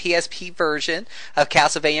for a PSP version of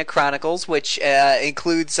Castlevania Chronicles, which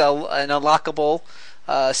includes an unlockable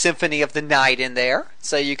Symphony of the Night in there,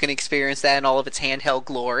 so you can experience that in all of its handheld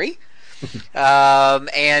glory.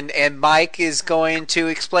 And Mike is going to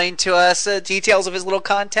explain to us details of his little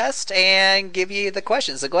contest and give you the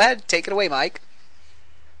questions. So go ahead, take it away, Mike.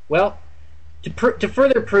 Well, to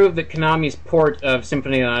further prove that Konami's port of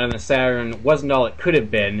Symphony of the Night on the Saturn wasn't all it could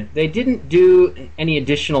have been, they didn't do any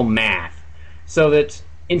additional math. So that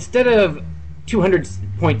instead of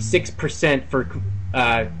 200.6% for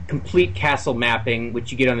complete castle mapping,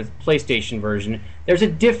 which you get on the PlayStation version, there's a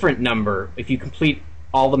different number if you complete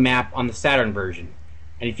all the map on the Saturn version.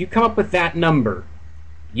 And if you come up with that number,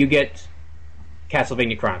 you get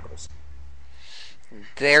Castlevania Chronicles.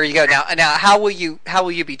 There you go. Now, how will you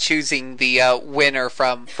be choosing the winner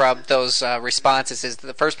from those responses? Is it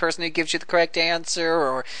the first person who gives you the correct answer,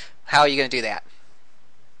 or how are you going to do that?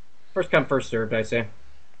 First come, first served, I say.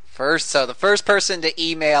 So the first person to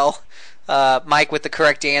email Mike with the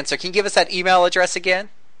correct answer. Can you give us that email address again?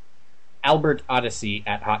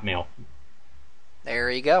 AlbertOdyssey@hotmail.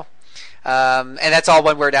 There you go. And that's all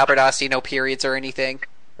one word, Albert Odyssey, no periods or anything?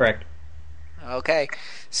 Correct. Okay.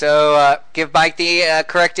 So give Mike the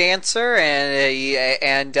correct answer,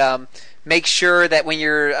 and make sure that when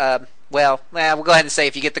you're we'll go ahead and say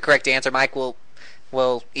if you get the correct answer, Mike will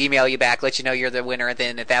email you back, let you know you're the winner, and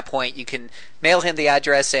then at that point you can mail him the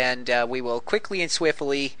address, and we will quickly and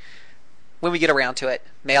swiftly, when we get around to it,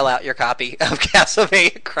 mail out your copy of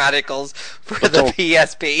Castlevania Chronicles for the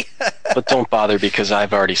PSP. But don't bother, because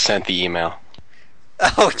I've already sent the email.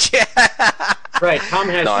 Oh, yeah. Right, Tom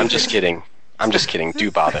has... No, I'm just kidding. Do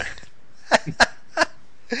bother.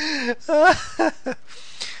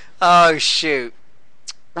 Oh, shoot.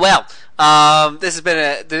 Well, this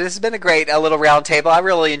has been a great little round table. I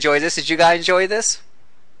really enjoyed this. Did you guys enjoy this?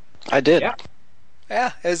 I did.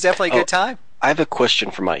 Yeah, it was definitely a good time. I have a question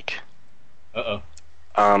for Mike. Uh-oh.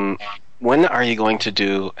 When are you going to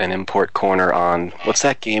do an import corner on what's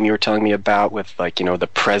that game you were telling me about with, like, you know,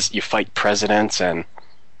 you fight presidents and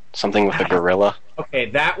something with a gorilla? Okay,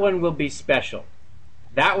 that one will be special.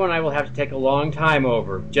 That one I will have to take a long time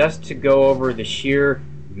over, just to go over the sheer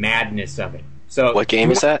madness of it. So what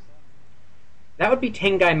game is that? That would be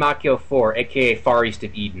Tengai Makyo 4, aka Far East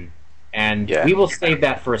of Eden. And we will save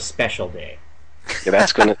that for a special day. Yeah,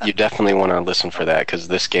 you definitely want to listen for that, because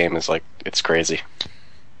this game is it's crazy.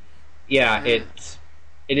 Yeah, it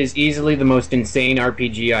is easily the most insane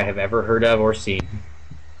RPG I have ever heard of or seen.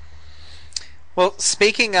 Well,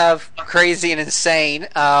 speaking of crazy and insane,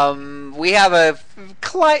 we have a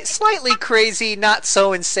slightly crazy, not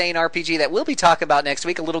so insane RPG that we'll be talking about next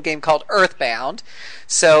week, a little game called Earthbound.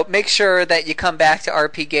 So make sure that you come back to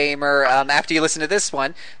RP Gamer after you listen to this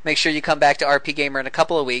one. Make sure you come back to RP Gamer in a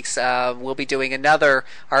couple of weeks. We'll be doing another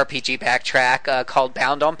RPG backtrack called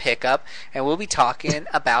Bound on Pickup, and we'll be talking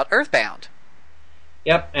about Earthbound.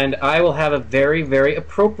 Yep, and I will have a very, very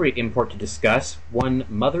appropriate import to discuss, one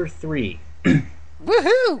Mother 3.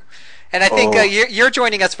 Woohoo! And I think you're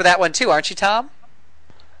joining us for that one too, aren't you, Tom?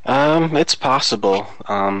 It's possible.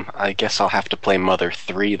 I guess I'll have to play Mother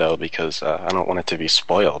 3 though, because I don't want it to be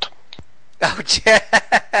spoiled. Oh,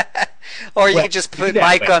 yeah. Or you could just put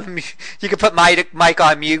Mike on. You could put Mike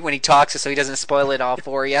on mute when he talks, so he doesn't spoil it all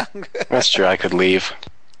for you. That's true. I could leave.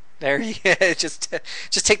 There you go. Just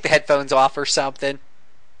take the headphones off or something.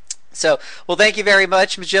 So, well, thank you very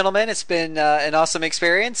much, gentlemen. It's been an awesome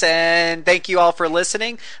experience, and thank you all for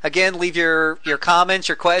listening. Again, leave your comments,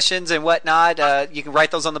 your questions, and whatnot. You can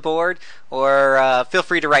write those on the board, or feel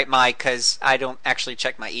free to write Mike, because I don't actually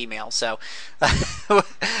check my email. So,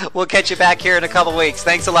 we'll catch you back here in a couple weeks.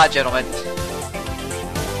 Thanks a lot, gentlemen.